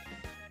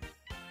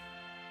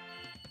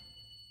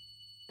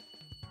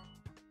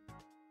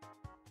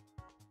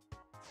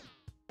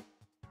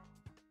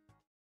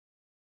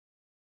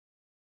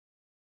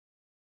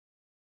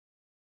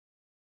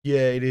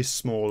 Yeah, it is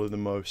smaller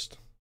than most.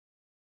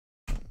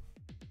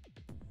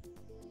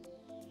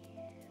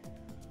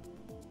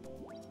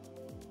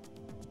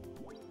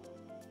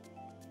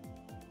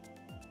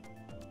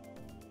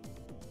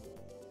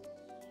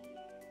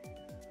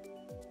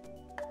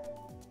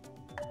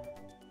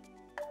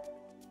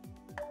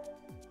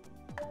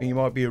 He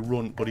might be a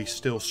runt, but he's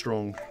still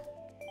strong.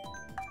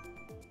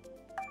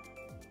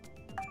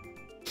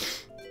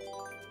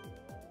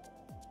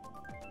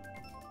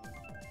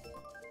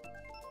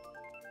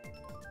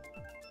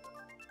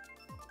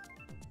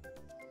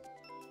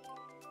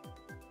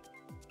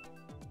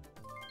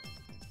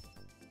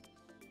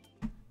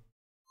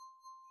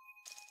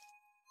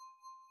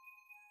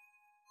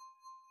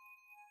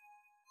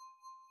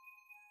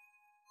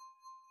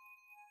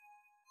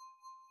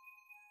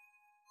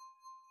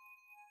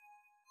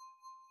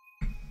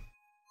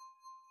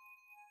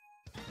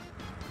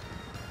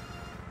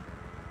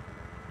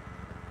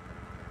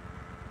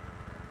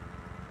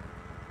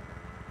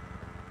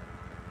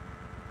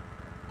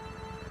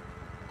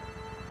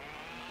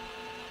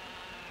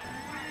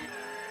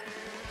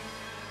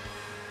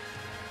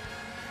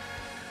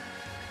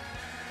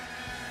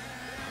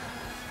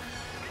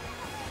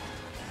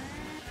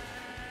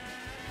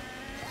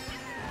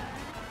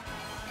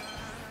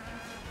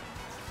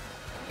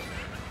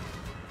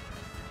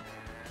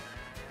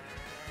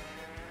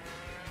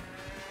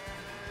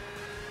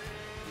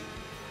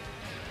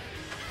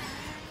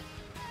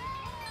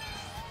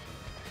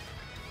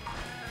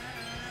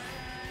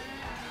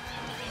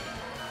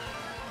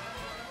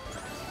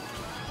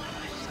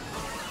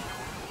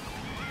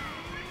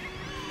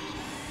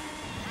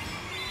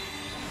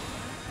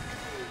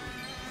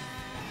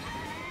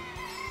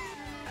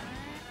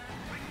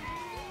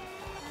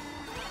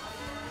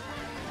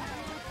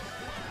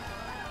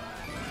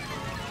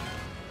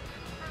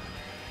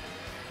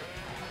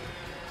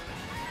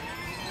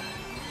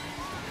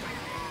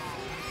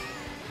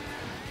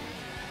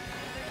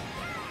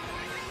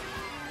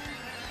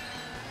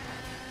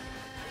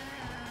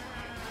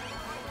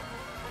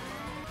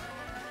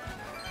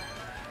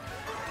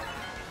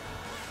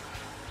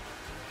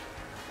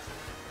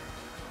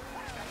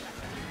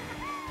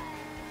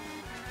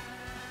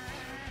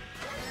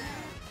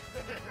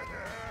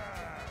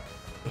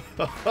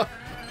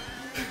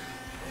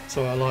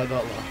 So I like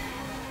that laugh.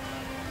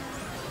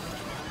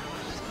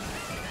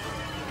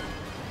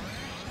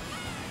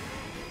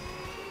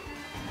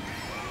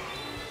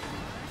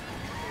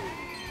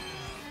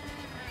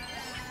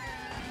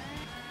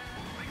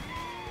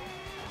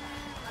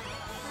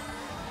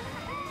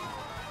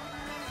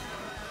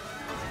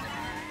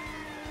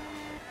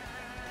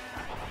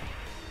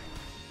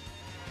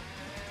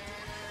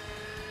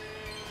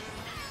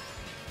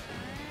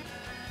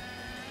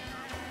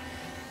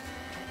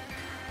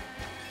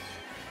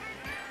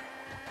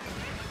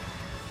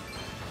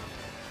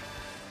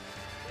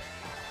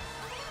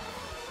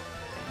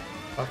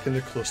 Back in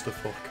the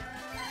clusterfuck.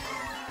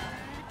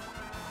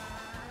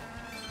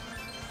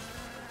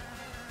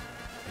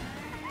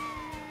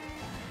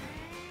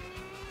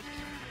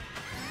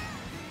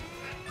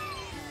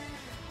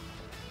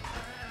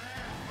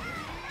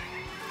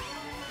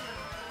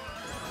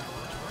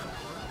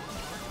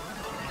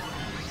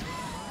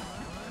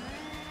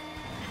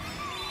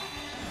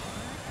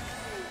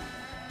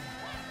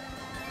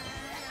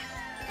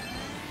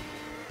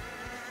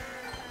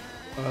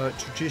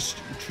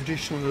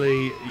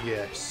 Traditionally,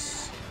 yes.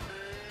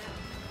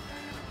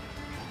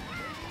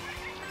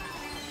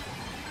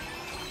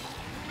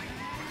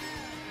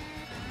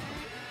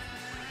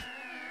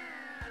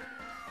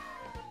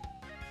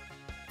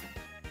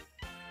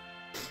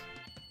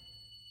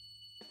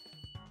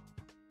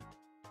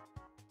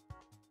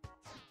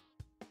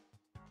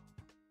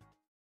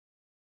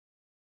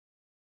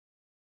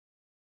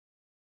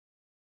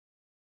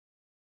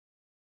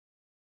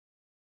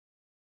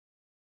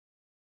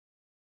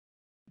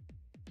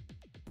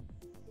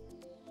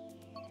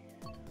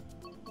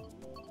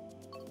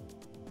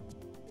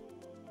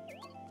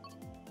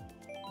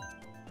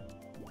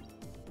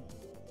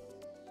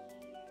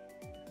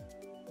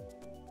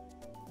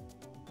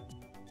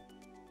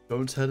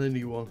 Don't tell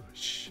anyone.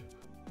 Shh.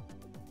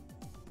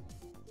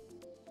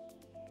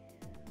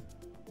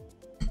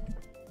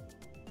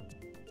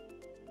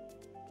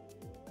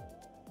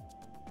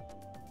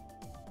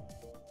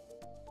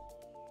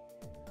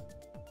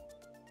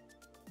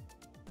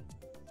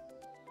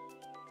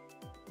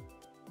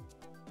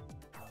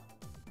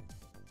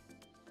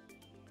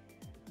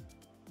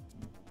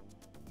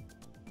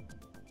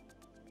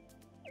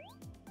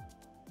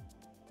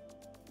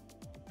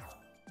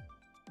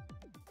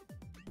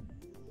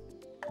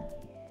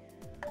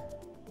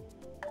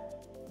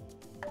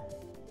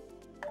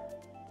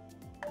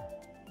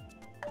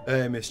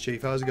 Hey,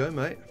 Mischief, how's it going,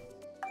 mate?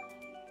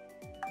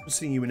 Haven't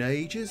seen you in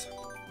ages.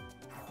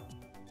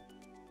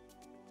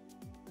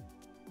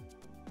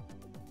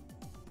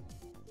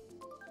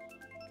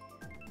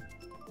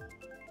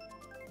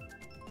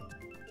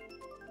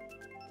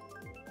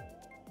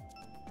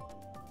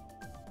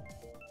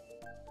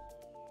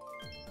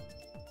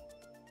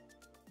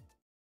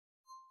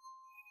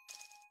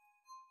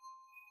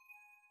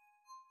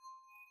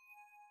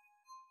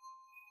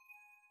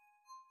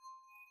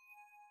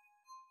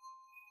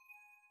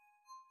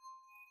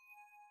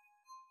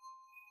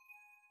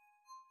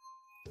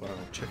 Wow,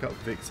 check out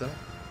Victor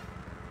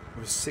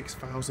with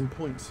 6,000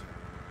 points.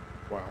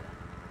 Wow.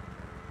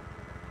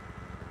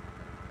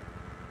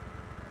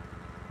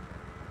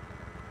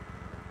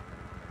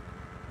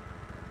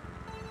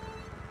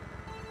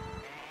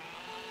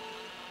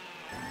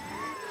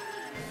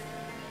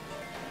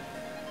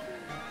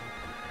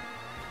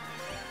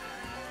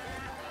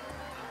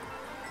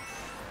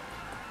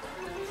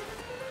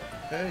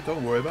 Hey,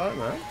 don't worry about it,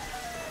 man.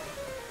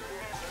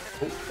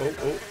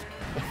 Oh.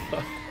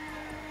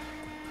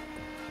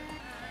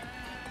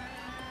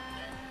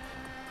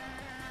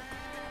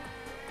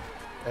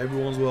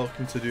 Everyone's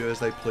welcome to do as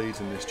they please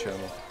in this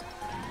channel.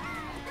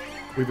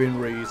 Within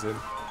reason.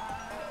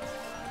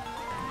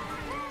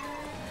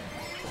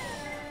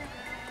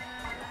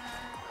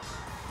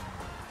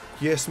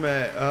 Yes,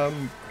 mate.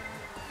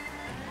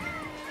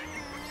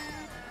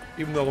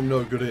 Even though I'm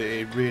no good at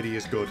it, it really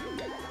is good.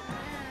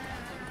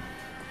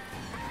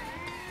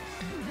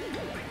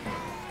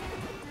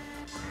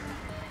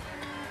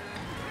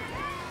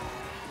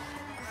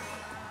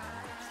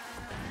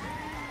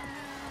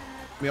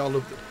 I mean,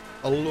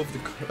 I love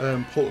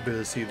the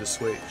portability of the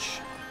Switch.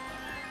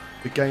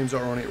 The games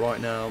that are on it right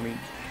now. I mean,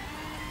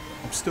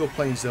 I'm still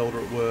playing Zelda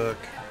at work.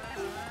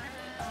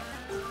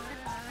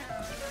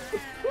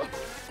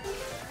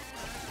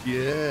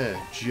 Yeah,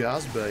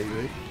 jazz,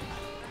 baby.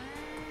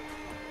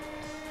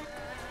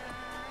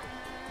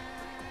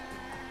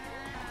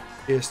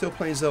 Yeah, still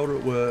playing Zelda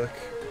at work.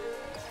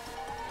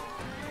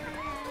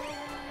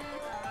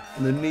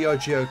 And the Neo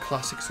Geo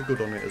classics are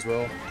good on it as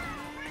well.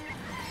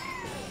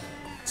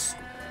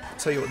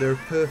 Tell you what, they're a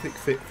perfect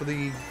fit for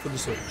the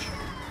Switch.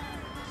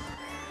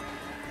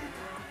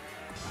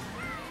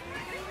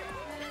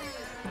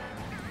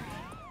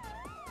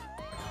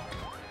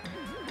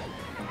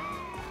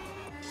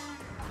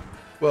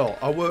 Well,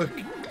 I work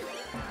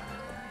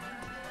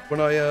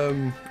when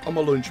on my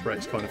lunch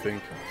breaks kind of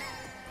thing.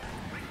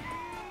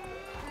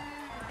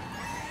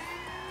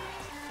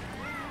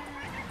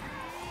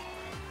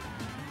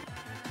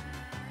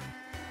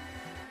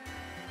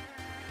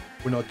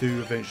 when I do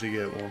eventually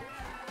get one.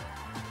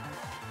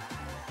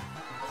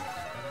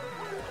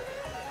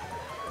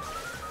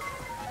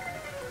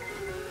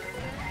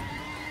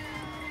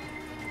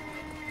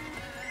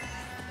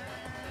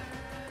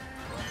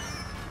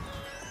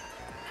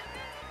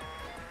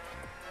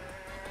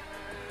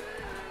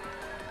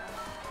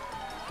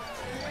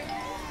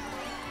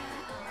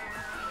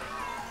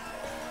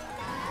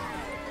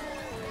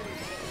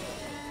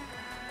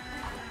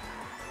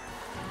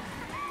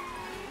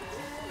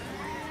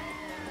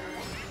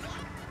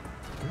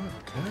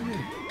 Okay.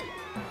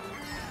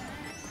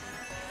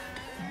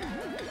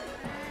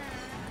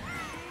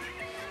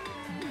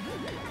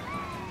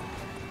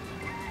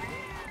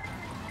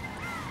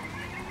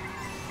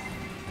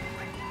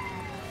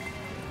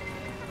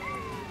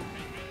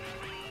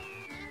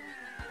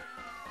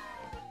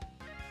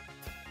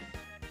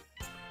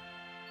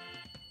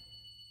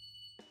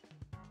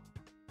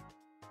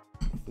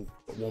 Ooh,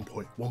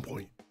 1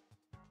 point.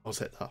 I'll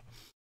set that.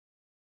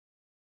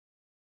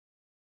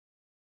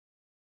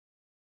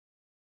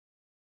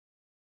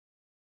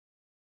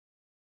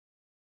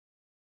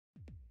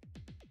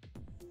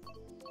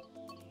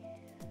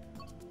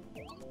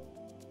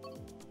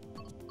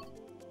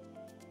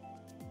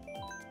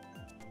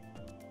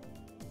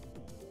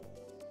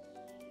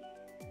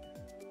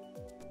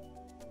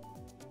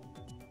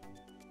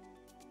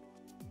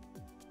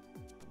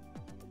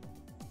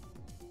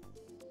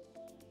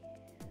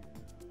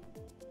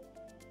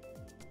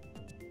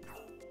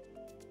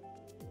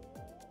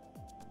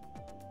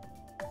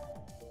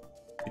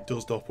 It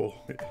does doppel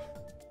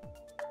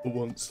for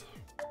once.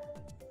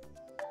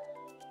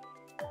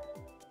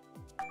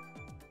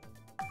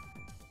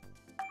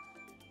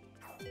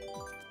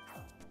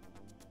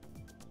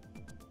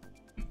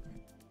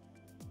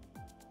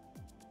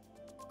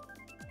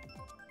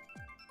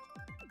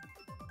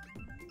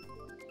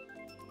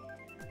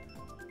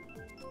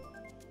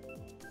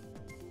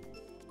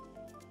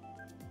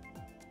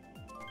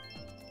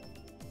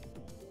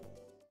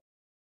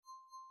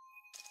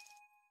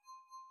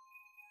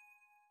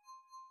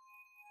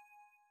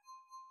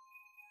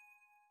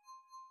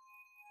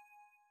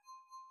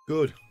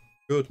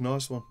 Good,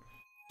 nice one.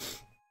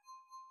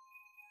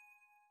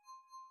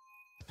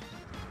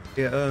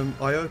 Yeah,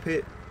 I hope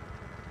it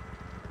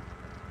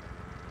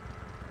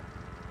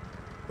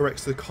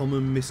corrects the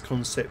common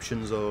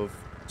misconceptions of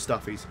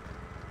staffies.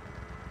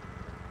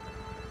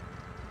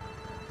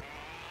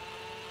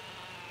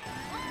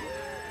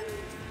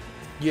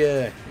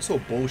 Yeah, it's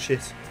all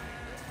bullshit.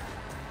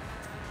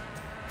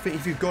 I think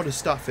if you've got a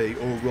staffy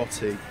or a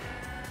rotty,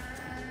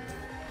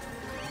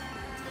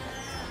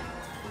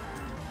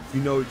 you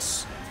know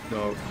it's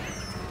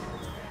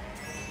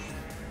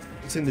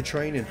in the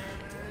training.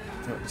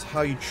 It's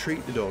how you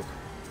treat the dog.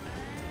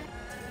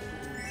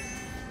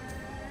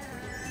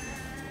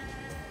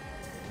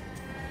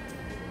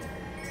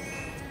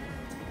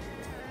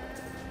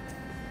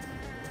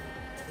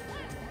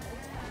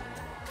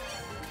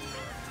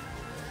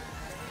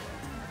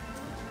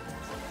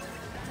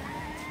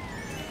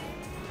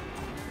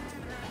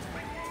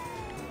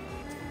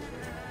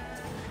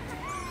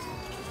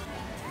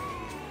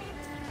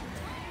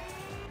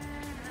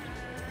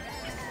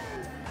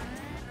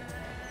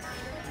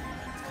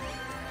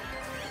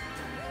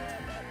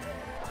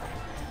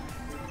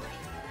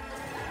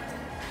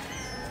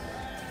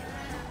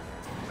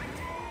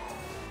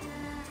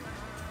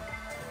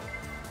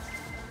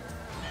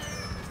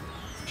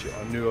 Shit,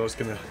 I knew that was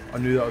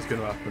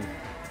gonna happen.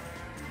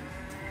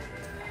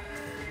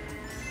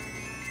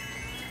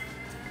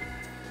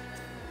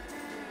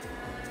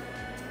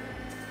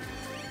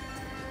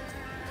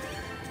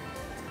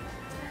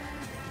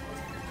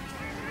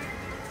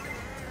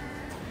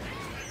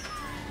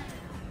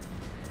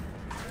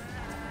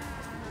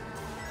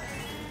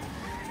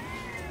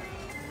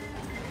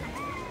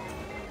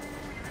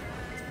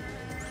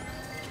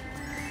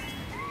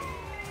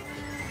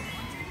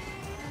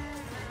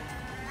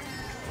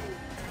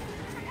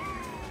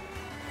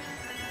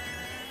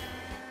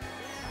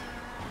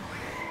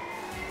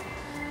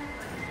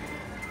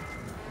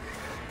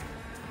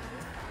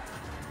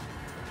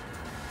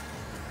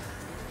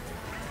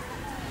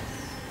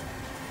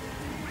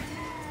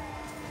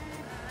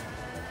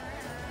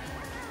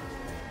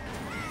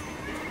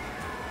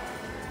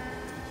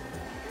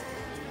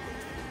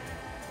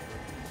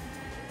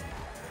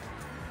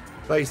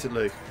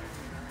 Basically.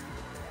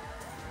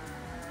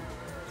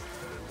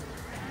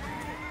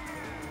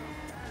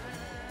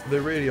 They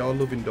really are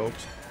loving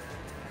dogs.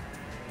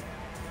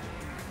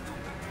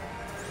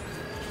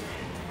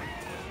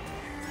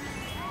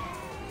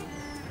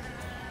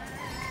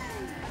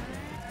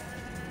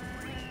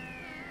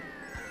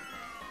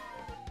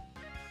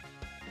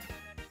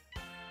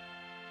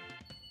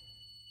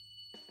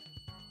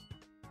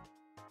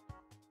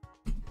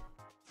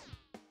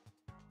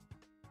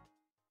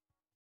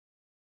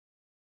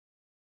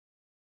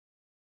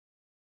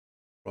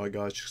 Right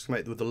guys, just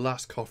make it with the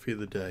last coffee of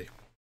the day.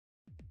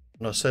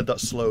 And I said that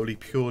slowly,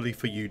 purely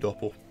for you,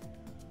 Doppel.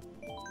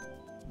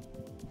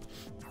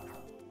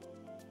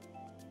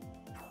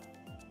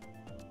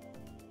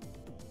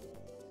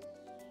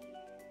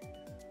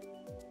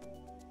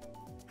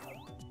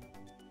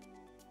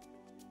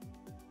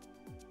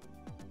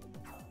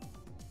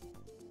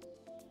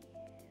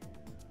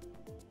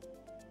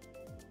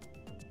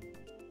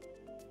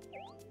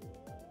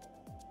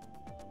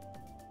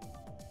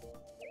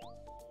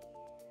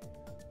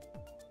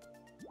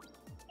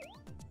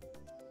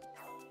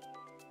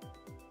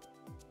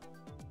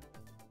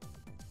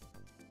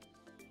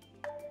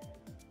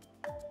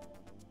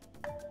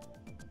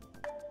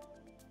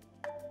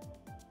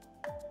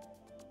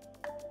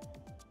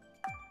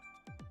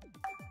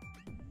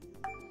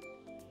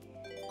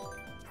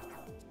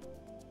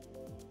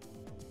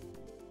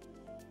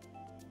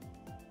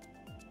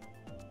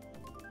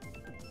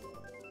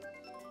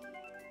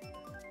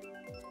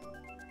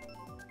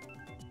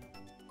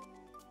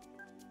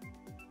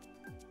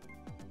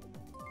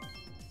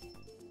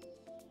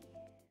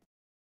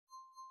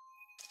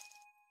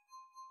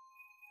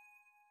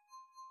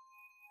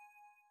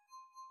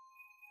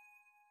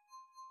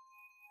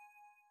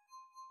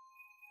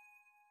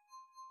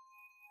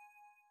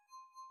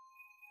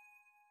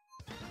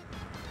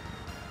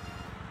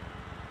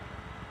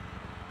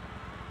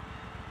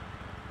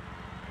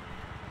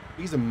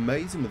 He's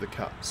amazing with the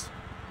cats.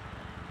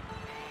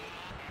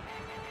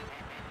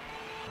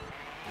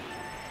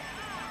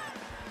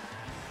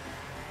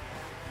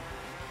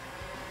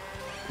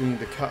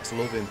 The cats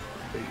love him.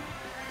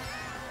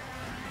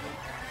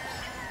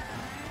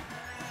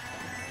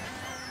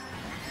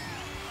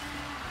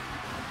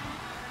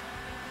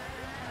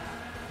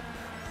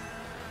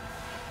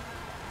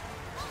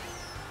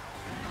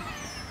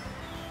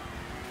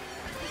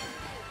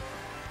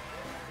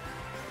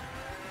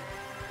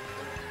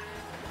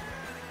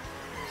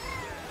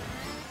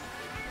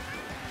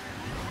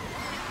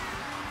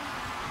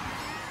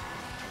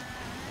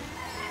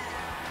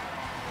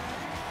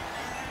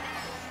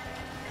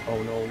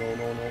 Oh no, no,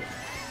 no, no.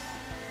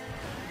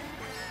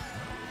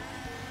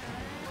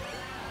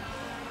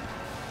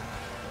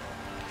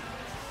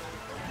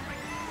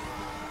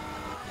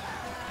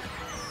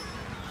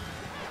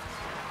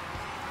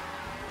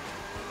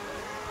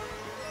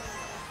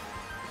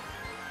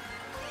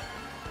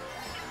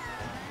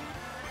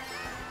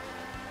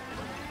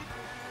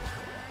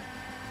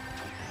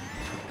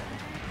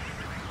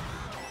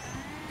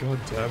 God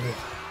damn it.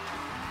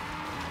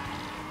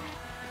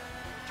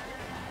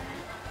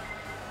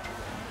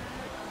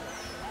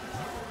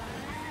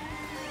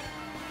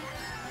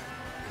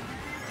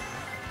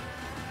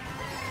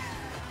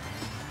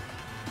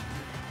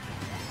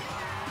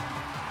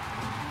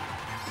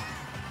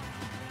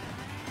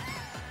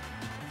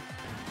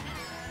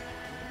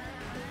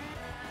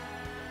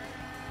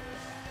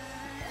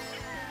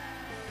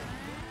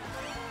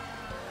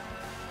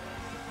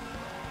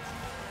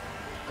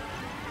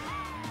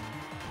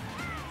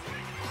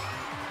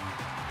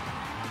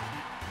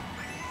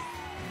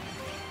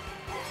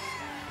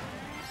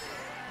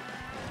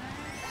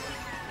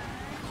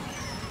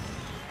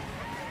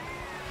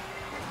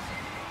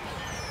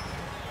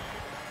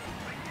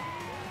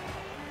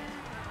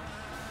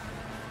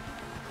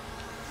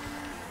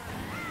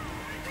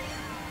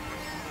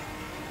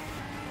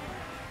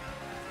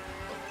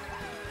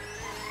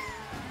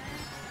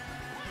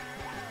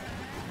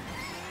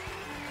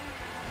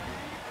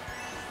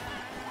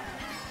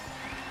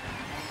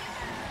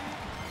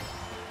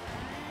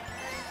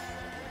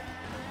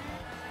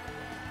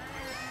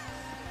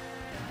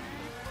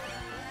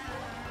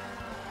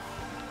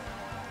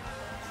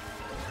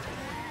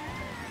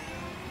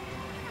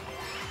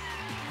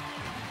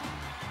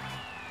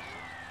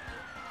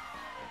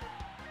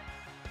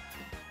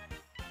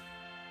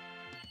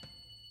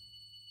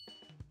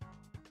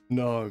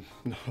 No,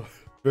 no,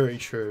 very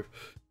true.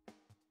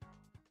 I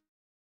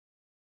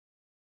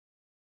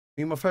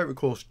mean, my favourite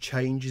course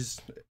changes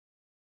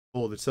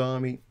all the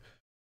time.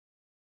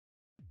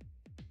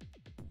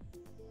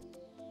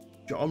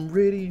 I'm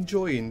really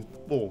enjoying.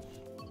 Oh,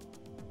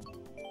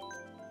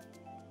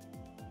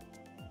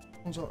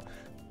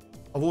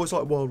 I've always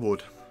liked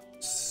Wildwood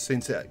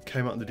since it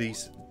came out in the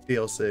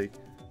DLC.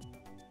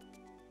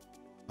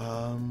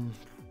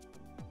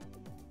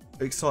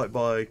 Excite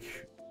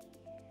Bike.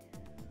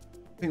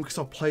 I think because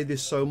I've played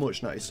this so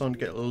much now, it's starting to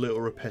get a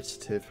little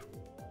repetitive.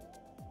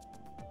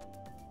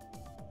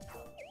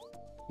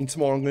 And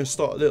tomorrow I'm going to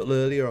start a little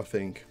earlier, I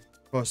think.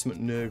 Try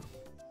something new.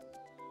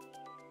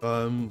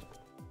 I mean,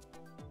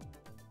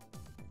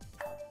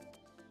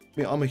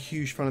 I'm a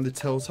huge fan of the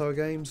Telltale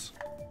games.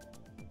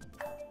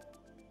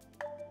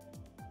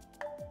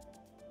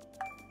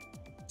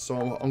 So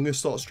I'm going to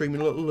start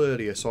streaming a little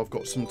earlier so I've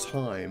got some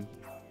time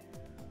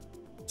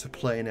to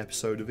play an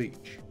episode of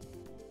each.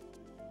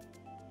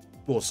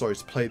 Well, sorry,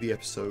 to play the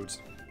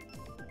episodes.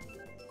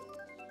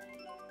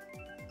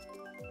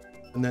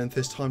 And then if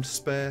there's time to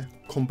spare,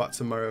 come back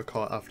to Mario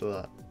Kart after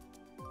that.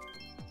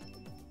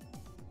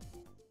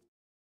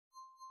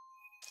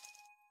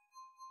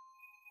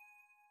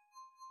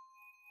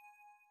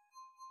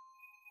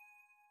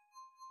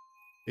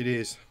 It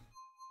is.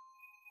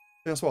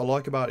 That's what I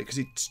like about it, because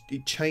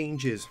it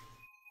changes.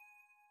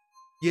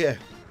 Yeah.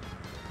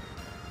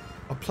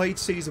 I played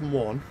Season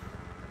 1.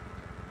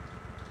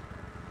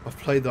 I've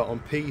played that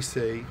on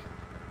PC,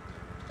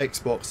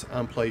 Xbox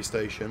and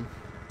PlayStation.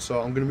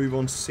 So I'm going to move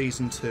on to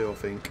Season 2, I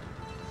think.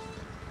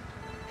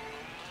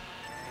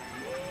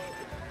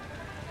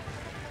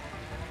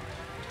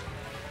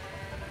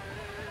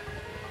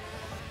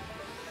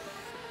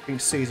 I think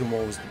Season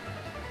 1 was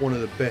one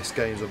of the best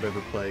games I've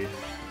ever played.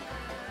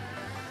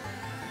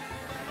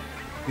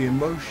 The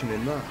emotion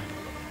in that.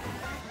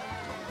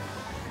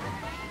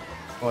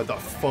 Like that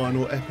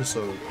final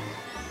episode.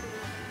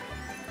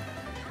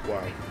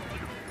 Wow.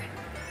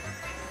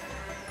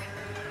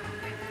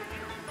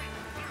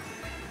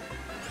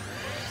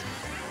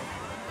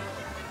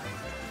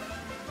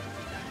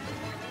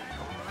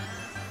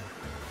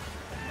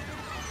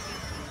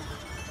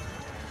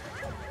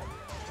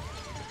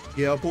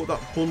 Yeah, I bought that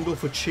bundle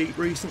for cheap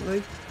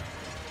recently.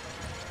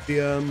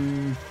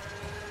 The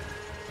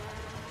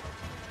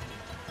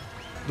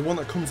one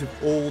that comes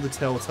with all the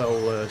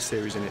Telltale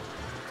series in it.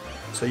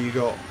 So you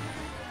got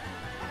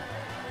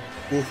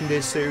Walking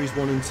Dead series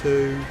 1 and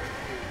 2,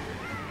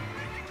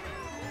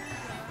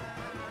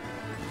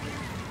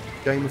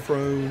 Game of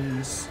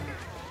Thrones.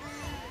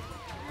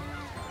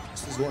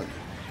 This is one.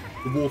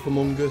 The Wolf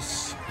Among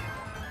Us.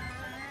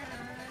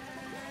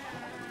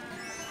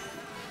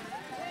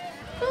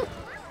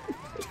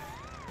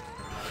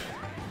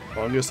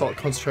 I'm going to start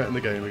concentrating on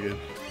the game again.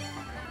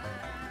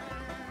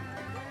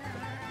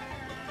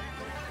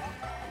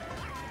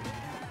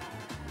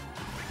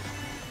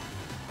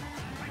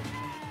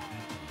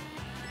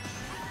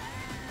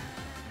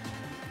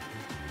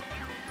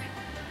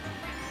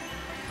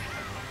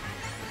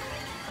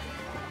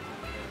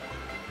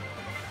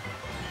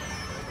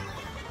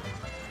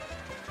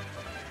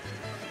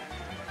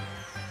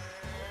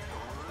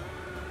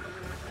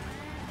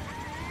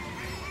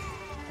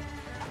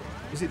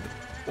 Is it...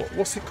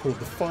 What's it called?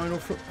 The Final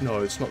Front?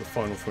 No, it's not the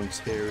Final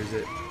Frontier, is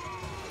it?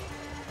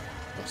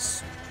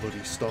 That's bloody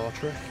Star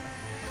Trek.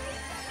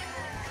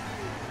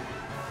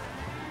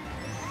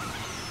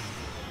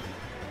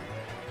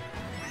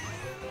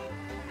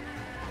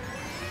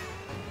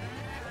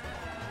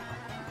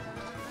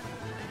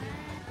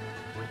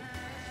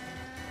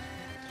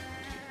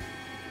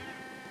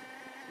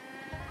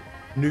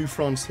 New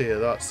Frontier,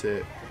 that's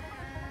it.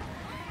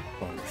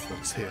 Final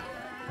Frontier.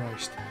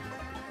 Christ.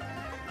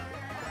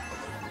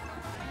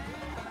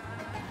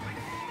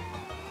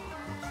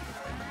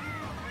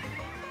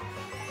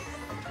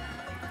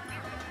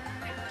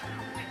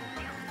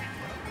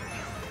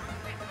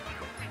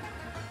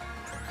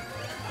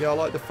 Yeah, I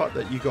like the fact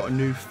that you got a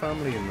new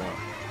family in that.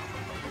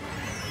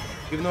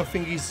 Even though I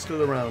think he's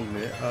still around in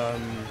it.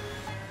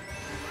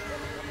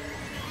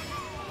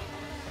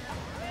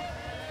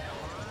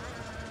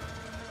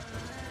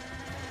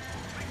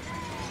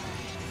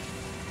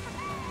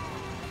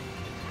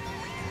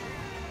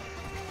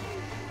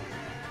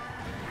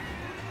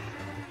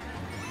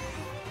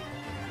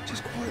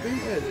 Just quite a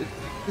bit there.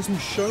 There's some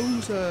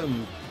shows, a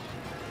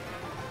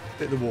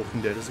bit of The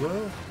Walking Dead as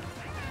well.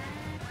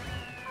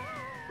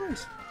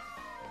 Nice.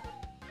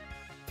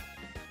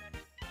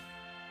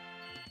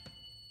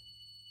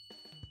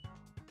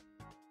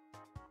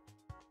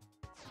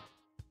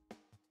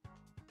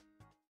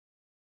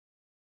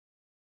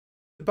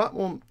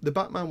 The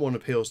Batman one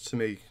appeals to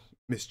me,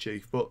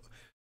 Mischief, but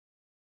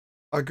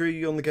I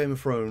agree on the Game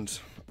of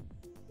Thrones.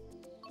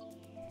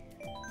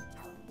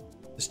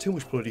 There's too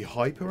much bloody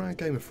hype around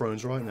Game of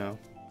Thrones right now.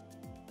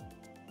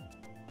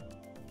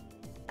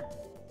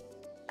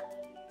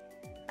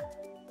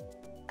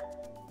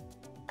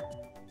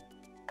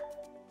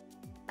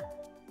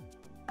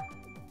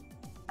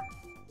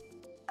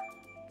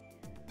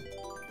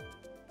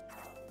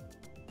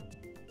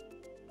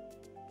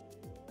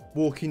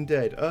 Walking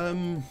Dead.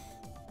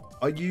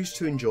 I used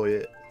to enjoy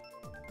it.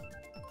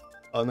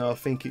 I know, I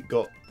think it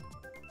got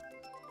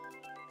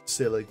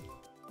silly.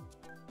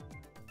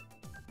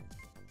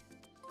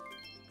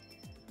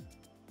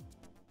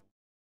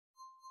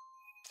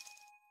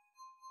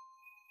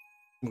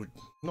 Well,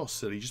 not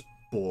silly, just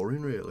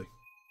boring, really.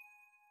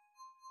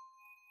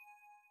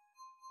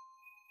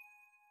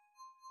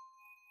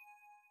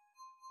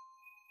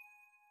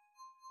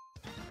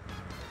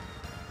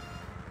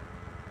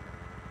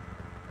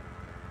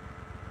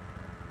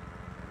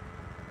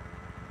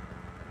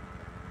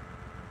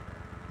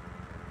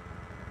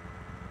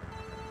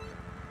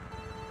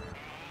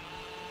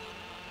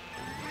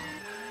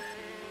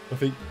 I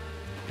think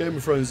Game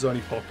of Thrones is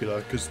only popular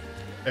because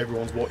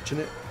everyone's watching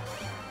it.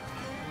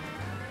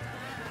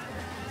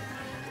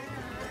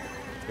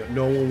 Yeah,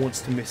 no one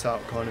wants to miss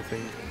out, kind of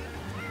thing.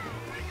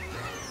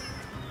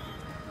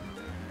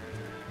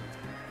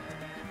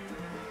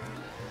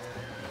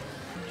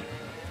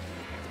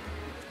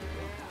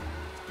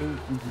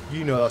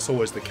 You know that's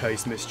always the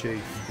case,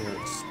 Mischief. You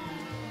know,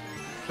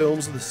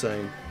 films are the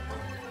same.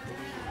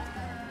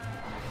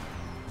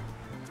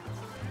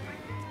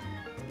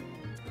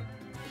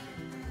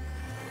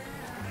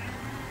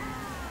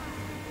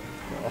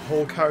 A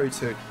whole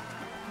character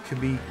can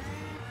be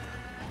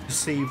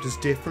perceived as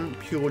different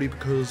purely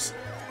because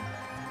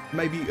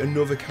maybe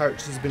another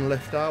character has been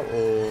left out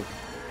or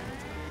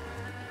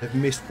they've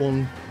missed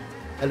one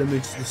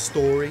element of the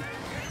story.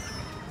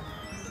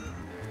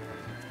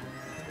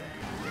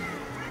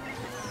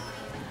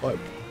 Like,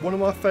 one of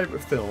my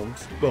favourite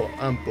films, well,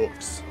 and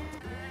books,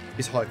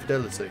 is High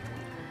Fidelity.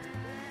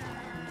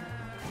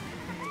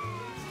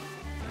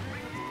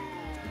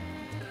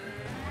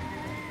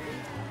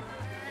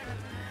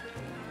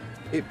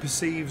 It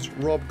perceives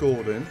Rob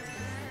Gordon,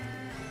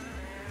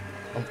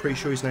 I'm pretty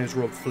sure his name's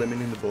Rob Fleming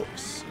in the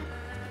books,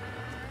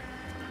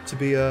 to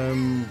be you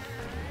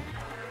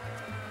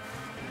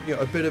know,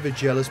 a bit of a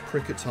jealous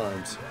prick at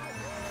times.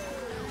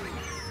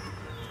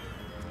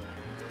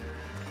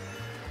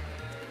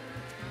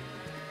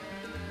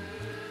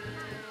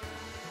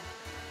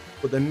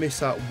 But they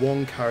miss out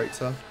one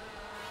character,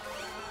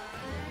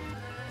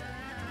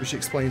 which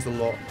explains a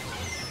lot.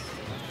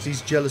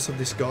 He's jealous of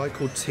this guy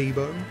called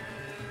T-Bone,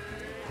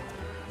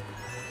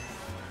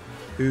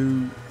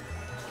 who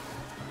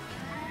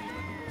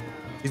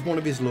is one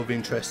of his love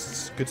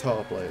interests,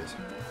 guitar players.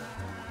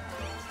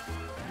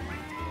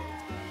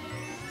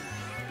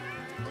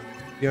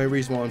 The only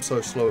reason why I'm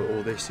so slow at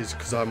all this is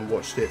because I haven't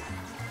watched it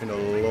in a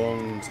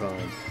long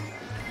time.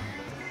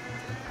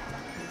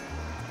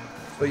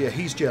 But yeah,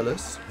 he's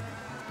jealous.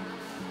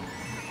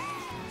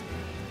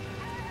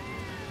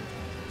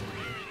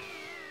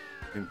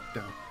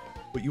 Down.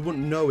 But you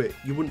wouldn't know it.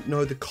 You wouldn't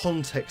know the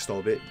context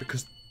of it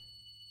because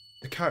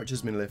the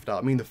character's been left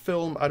out. I mean, the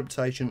film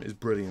adaptation is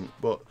brilliant,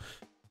 but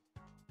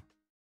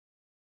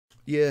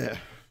yeah.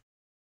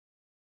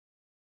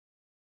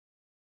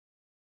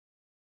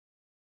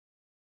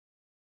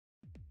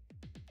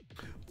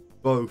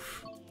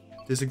 Both.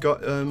 There's a guy,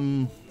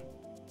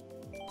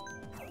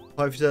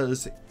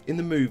 in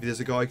the movie,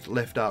 there's a guy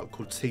left out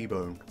called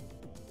T-Bone.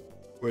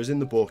 Whereas in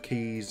the book,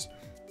 he's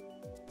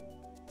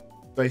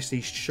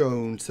basically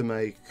shown to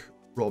make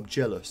Rob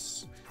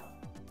jealous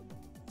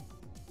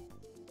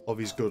of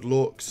his good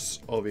looks,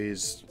 of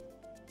his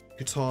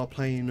guitar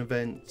playing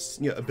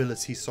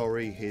ability,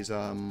 sorry, his,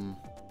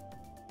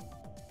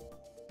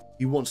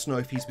 he wants to know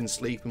if he's been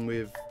sleeping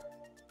with,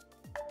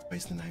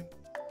 what's the name?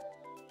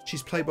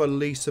 She's played by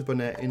Lisa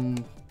Bonet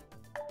in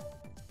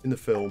the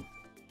film.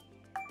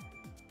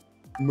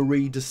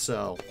 Marie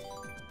DeSalle.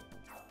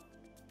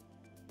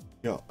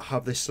 You know,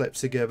 have they slept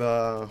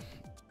together?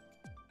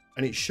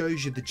 And it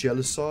shows you the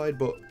jealous side,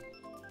 but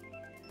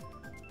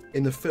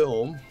in the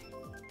film,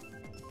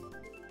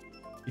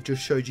 it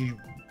just showed you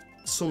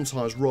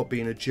sometimes Rob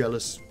being a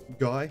jealous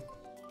guy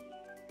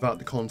without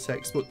the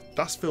context. But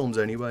that's films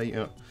anyway, you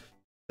know.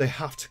 They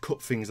have to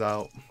cut things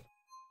out. I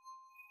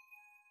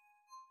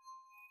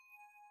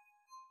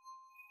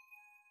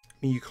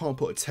mean, you can't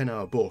put a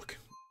 10-hour book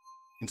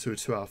into a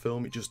 2-hour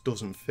film. It just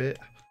doesn't fit.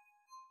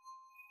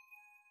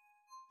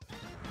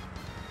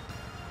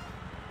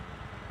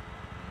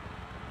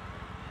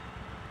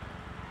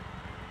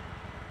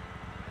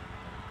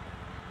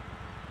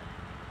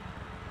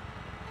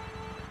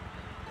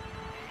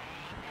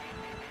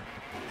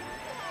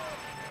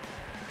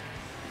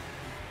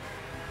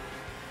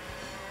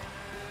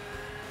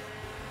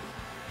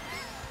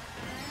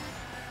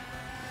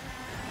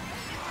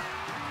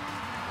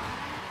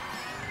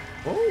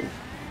 Oh,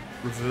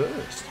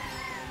 reversed.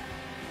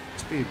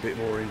 Let's be a bit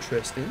more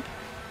interesting.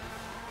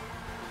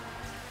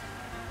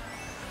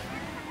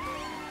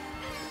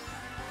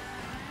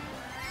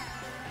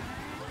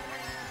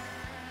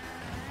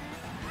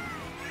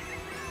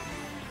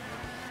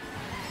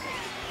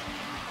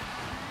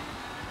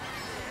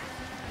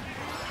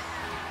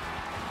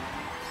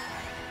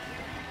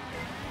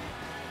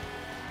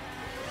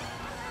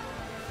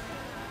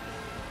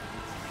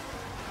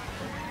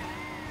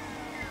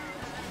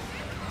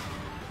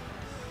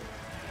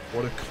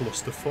 What a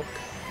clusterfuck.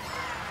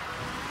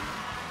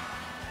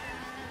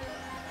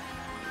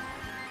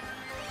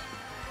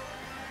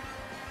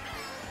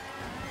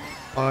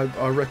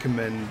 I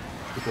recommend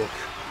the book.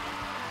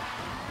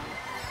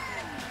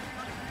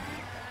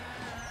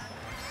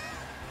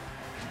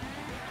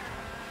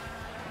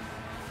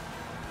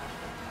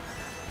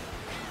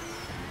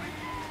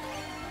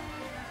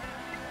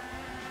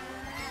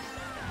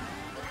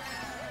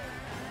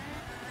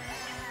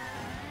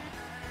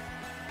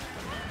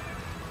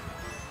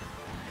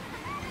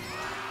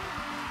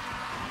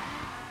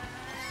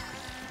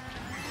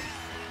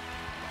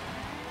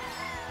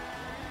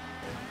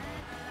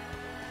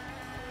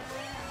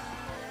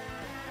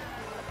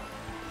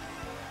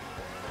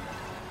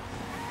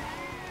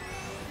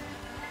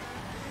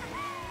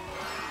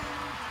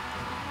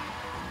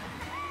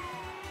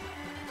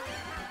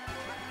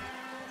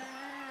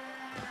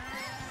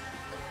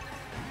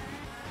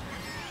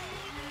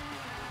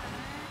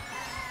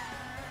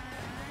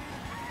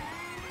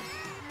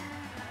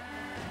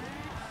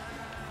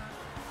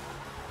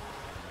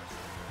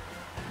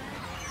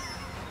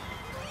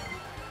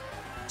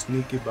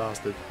 Sneaky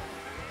bastard.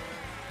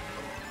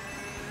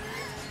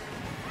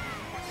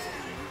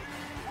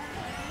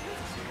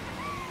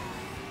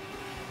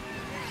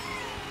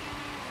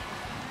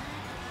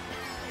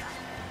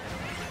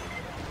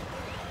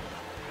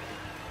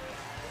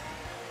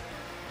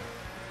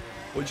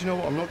 Well, do you know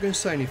what? I'm not going to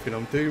say anything.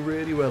 I'm doing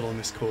really well on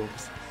this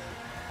course.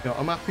 You know,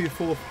 I'm happy with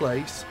 4th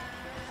place.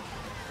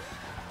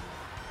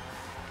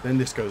 Then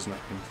this goes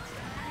nothing.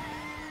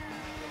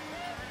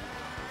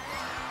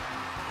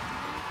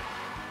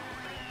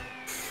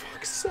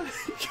 Fuck's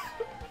sake.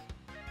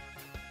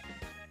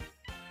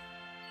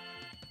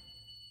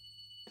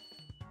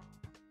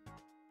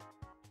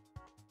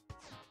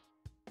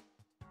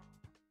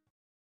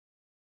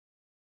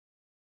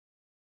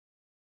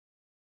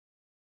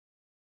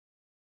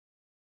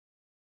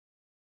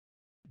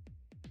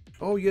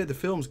 Oh yeah, the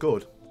film's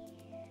good.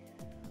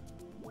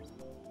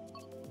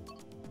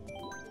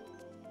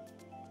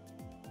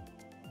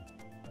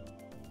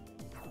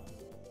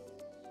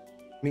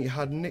 I mean, it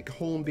had Nick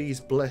Hornby's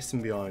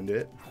blessing behind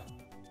it.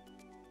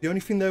 The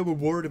only thing they were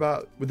worried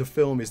about with the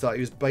film is that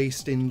it was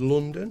based in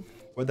London,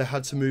 where they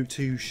had to move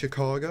to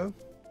Chicago.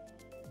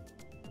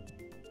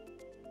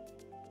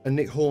 And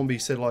Nick Hornby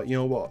said, like, you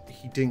know what,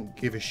 he didn't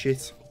give a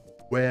shit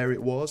where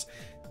it was.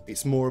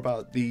 It's more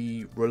about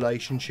the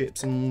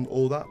relationships and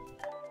all that,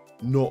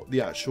 not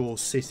the actual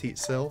city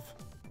itself.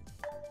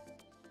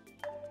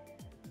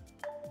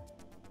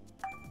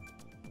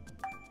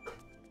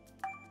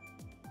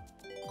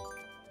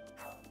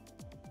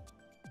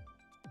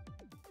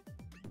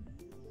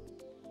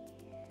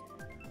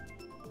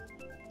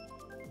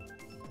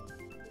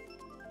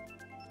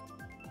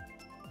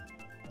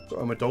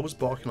 Sorry, my dog was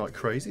barking like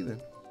crazy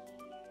then.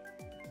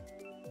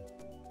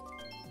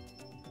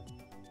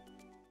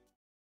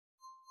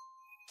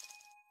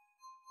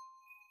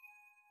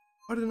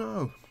 I don't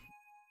know.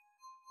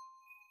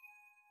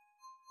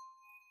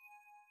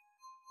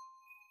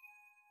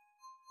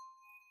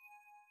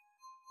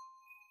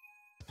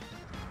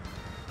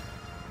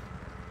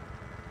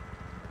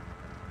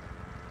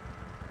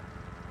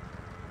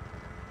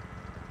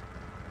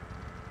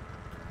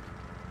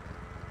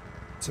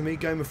 To me,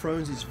 Game of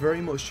Thrones is very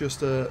much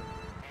just a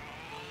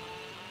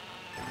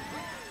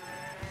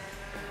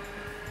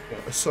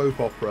soap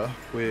opera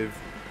with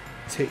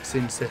tits,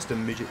 incest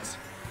and midgets.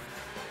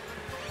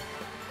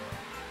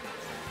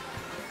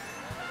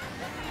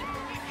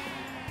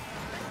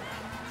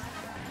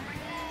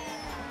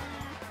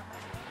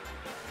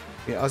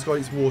 Yeah, it has got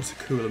its water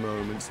cooler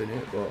moments in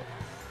it, but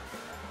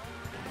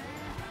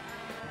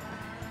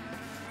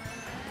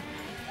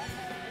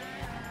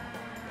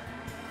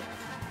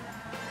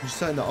I'm just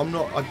saying that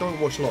I don't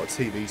watch a lot of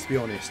TV, to be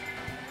honest.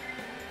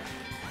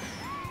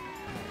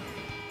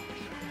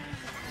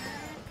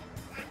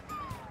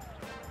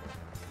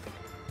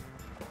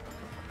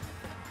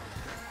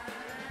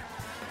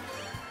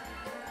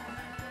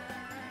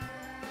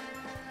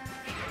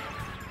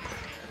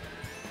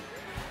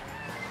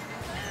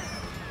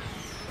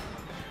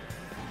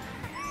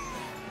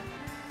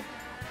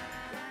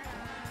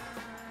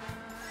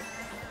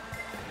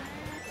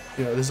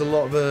 You know, there's a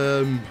lot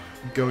of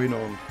going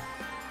on.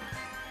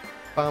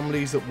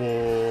 Families at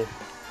war.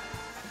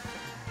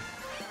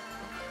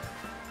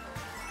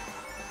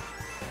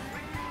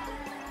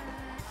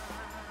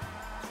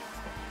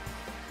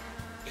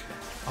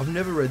 I've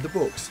never read the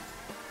books.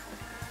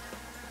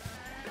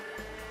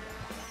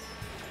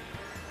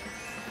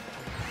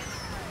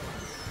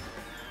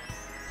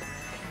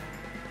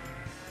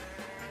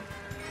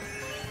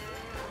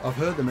 I've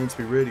heard they're meant to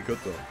be really good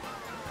though.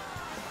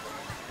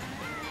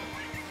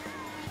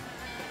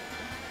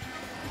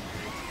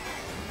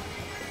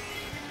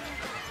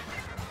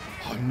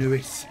 I knew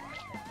it.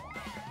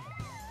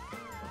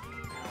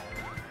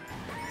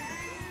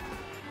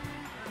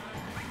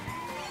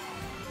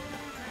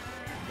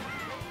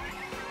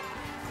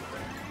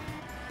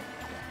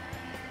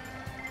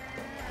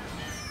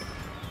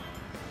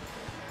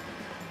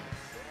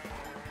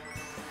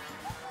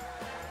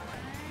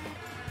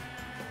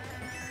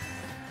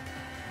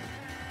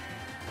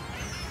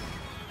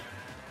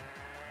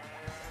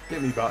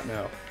 Get me back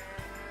now.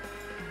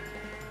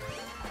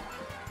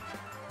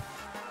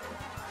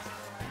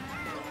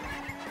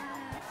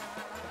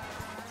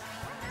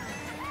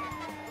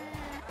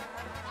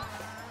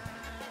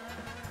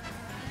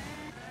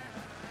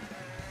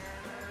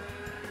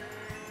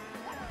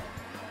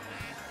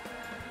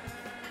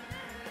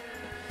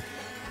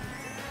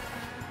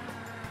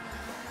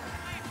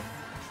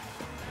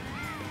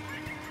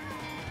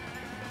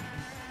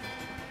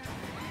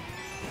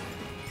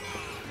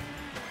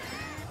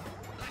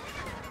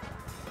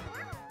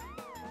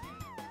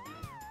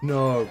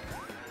 No,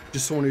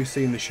 just someone who's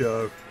seen the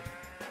show.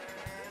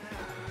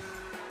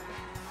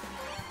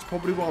 It's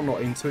probably why I'm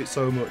not into it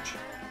so much.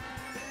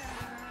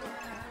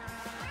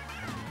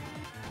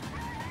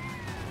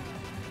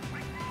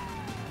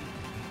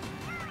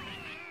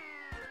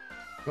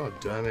 God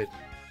damn it.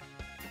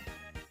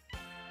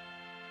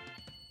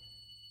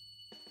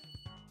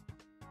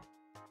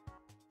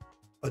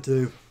 I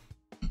do.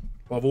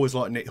 I've always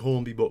liked Nick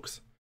Hornby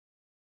books.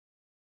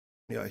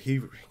 Yeah,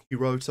 he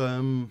wrote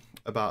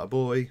About a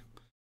Boy,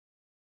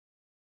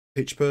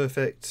 Pitch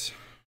Perfect.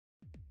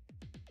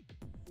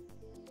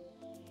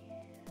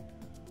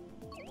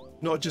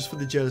 Not just for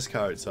the jealous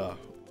character,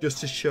 just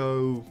to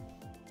show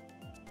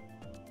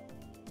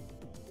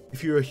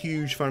if you're a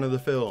huge fan of the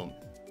film,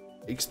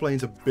 it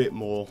explains a bit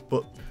more,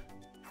 but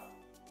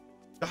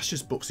that's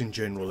just books in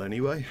general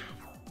anyway.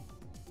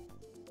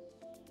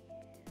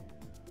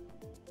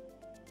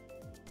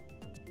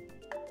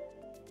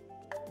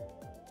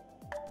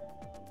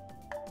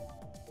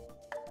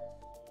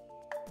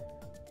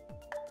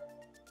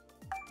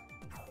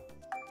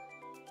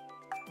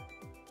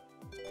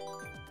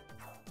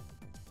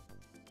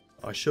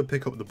 I should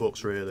pick up the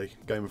books really,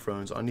 Game of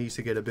Thrones. I need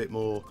to get a bit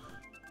more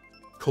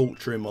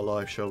culture in my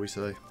life, shall we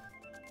say.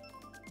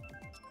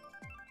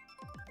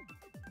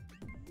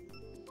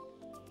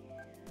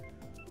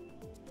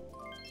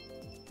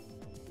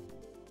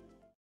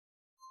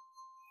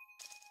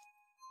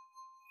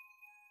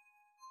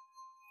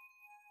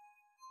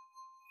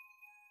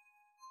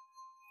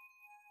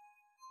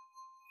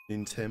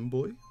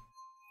 Boy.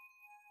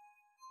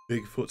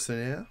 Bigfoot's in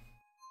here.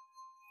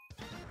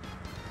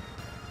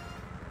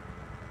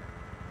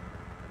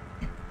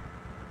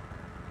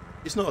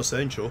 It's not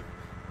essential.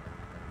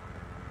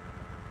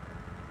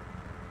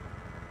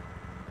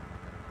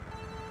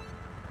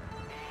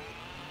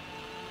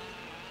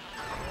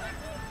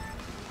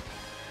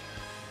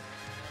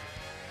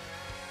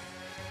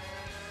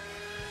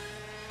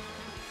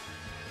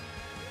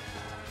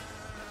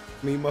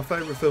 I mean, my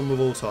favourite film of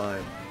all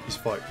time is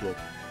Fight Club.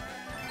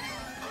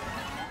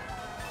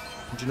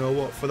 And do you know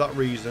what? For that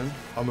reason,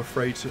 I'm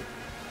afraid to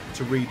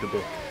read the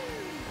book.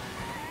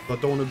 I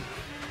don't want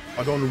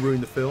to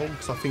ruin the film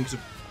because I think it's a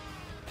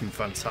fucking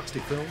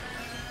fantastic film.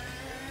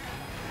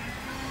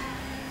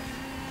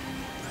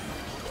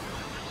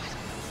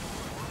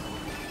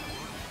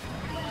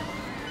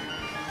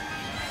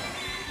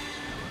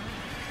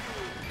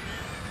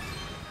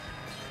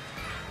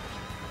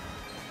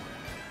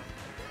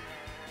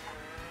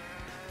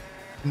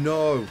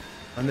 No,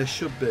 and there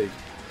should be.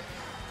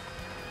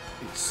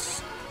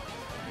 It's.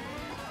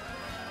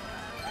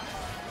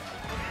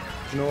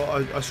 You know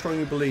what? I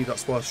strongly believe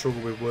that's why I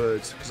struggle with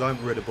words, because I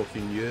haven't read a book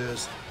in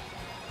years.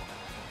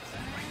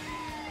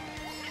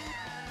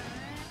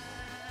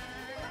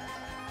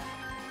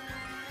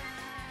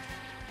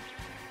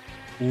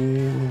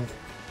 Ooh,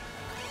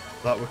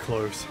 that were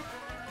close.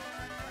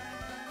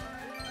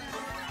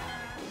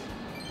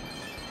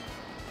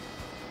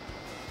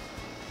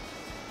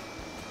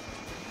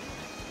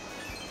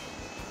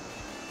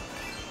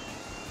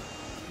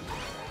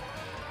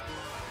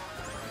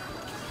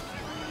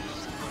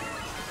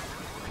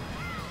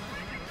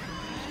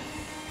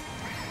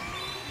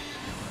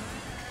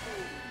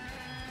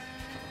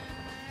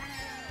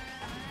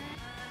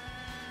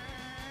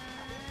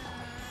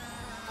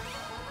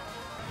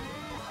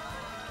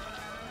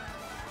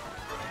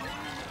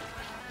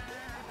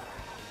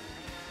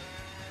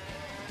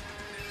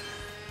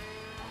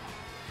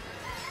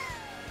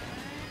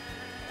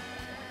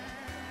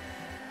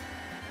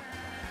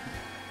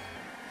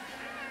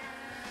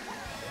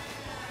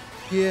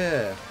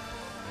 Yeah.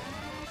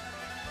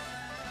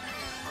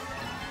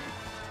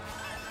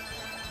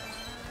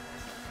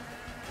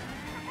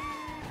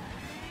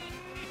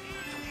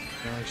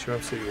 Nice, you're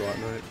absolutely right,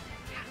 mate.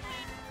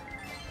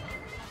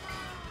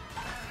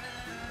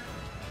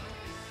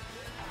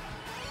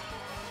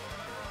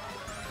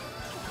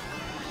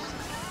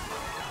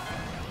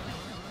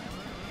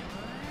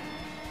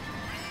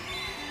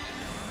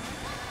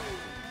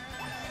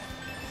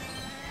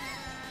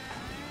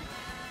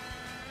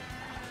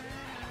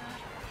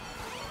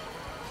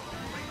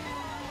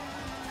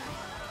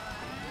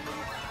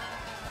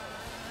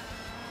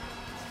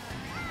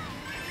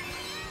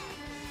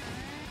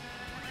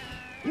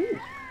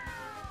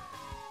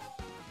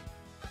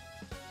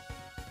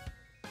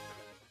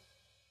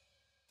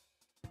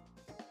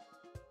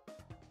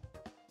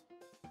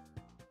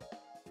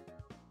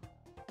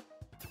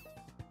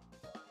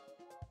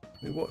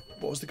 What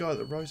was the guy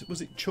that wrote it?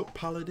 Was it Chuck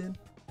Palladin?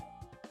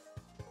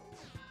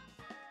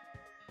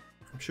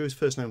 I'm sure his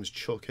first name was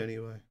Chuck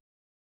anyway.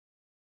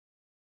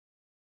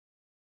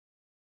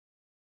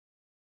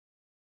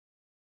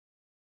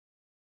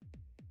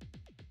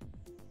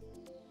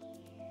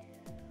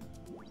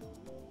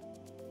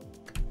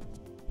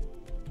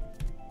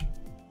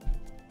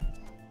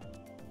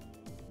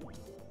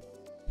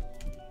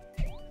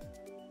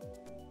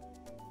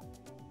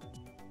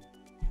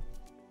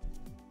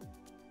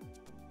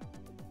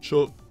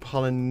 Chuck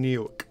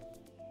Palahniuk.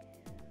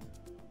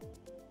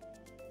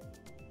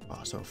 Oh,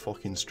 that's not a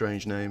fucking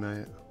strange name,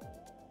 mate.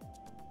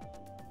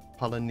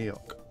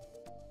 Palahniuk.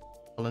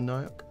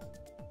 Palahniuk?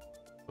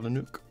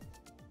 Palahniuk?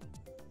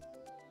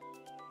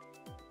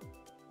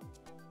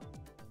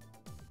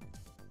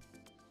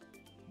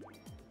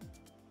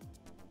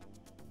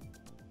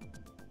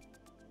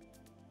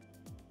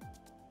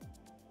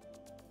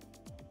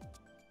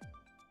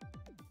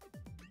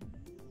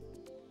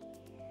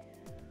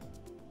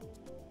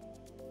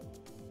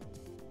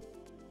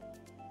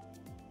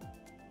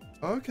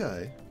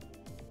 Okay.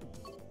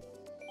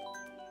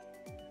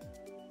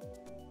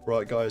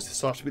 Right, guys,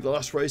 this will have to be the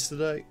last race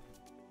today.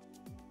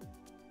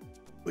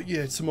 But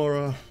yeah,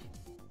 tomorrow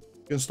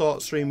we can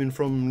start streaming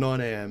from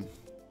 9 AM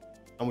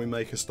and we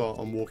make a start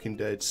on Walking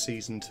Dead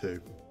Season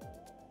 2.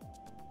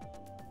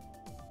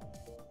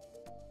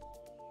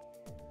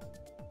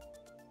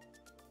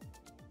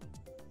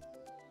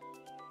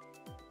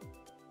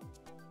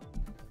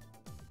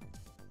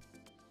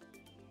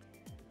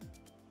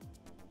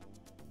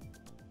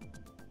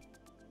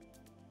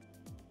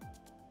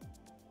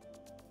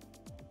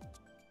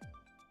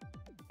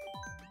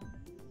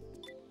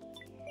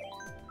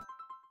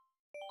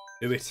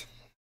 Do it.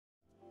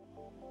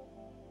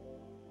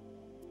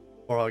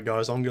 Alright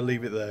guys, I'm going to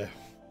leave it there.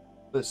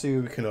 Let's see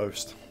who we can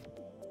host.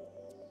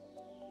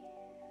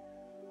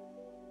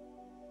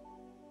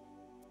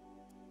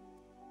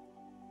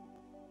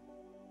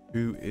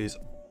 Who is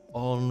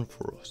on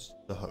for us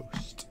to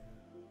host?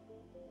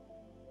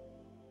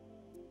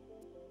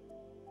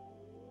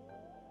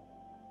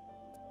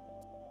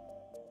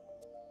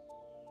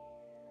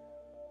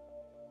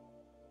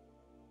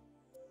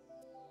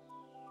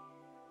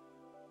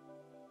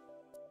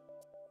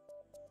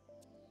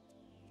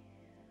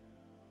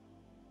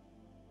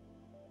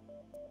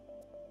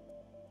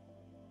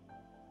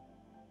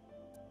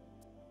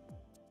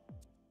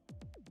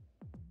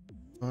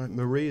 Alright,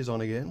 Marie is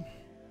on again.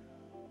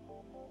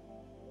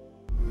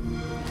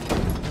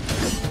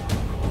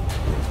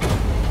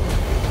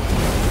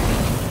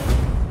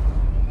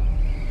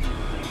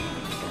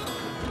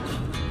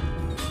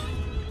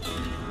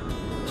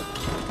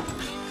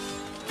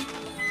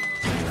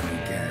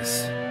 I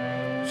guess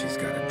she's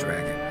got a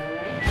dragon.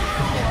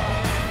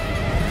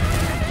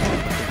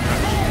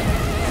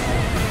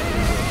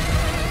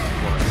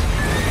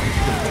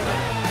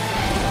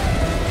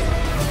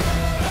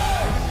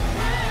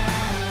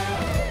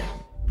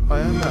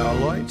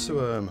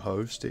 to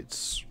host.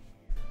 It's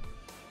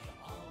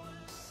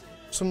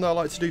something I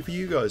like to do for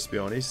you guys, to be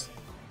honest.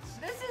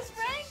 This is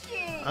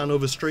Frankie. And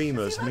other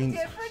streamers. Does he look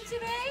different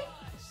today?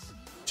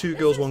 Two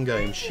girls, one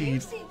game. Frankie.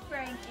 You've seen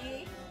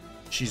Frankie.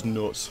 She's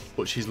nuts,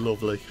 but she's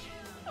lovely.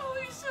 Oh,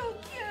 he's so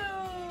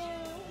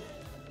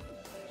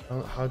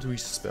cute. How do we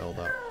spell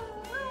that?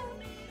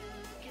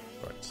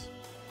 Right.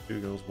 Two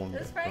girls, one game.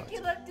 Does Frankie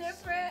look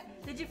different?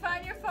 Did you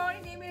find your phone?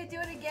 You need me to do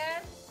it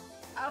again?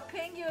 I'll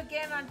ping you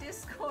again on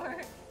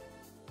Discord.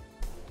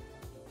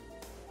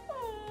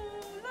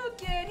 Oh,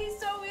 look at it. He's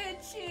so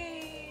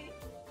itchy.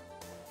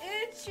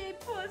 Itchy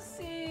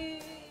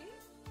pussy.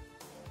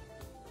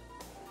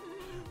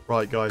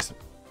 Right, guys.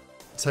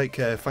 Take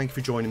care. Thank you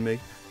for joining me.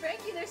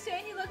 Frankie, they're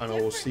saying you look And I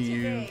different will see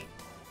you today.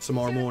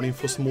 tomorrow morning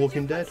for some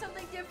Walking Dead.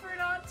 Something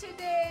different on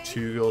today.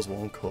 Two girls,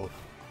 one cup.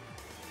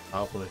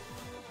 Happily.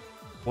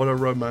 What a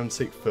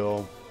romantic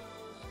film.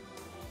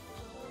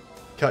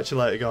 Catch you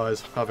later,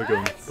 guys. Have a good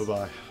one.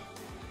 Bye-bye.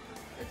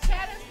 The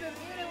chat has been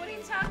muted. What are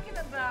you talking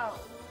about?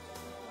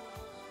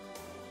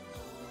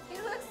 He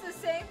looks the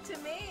same to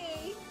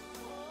me.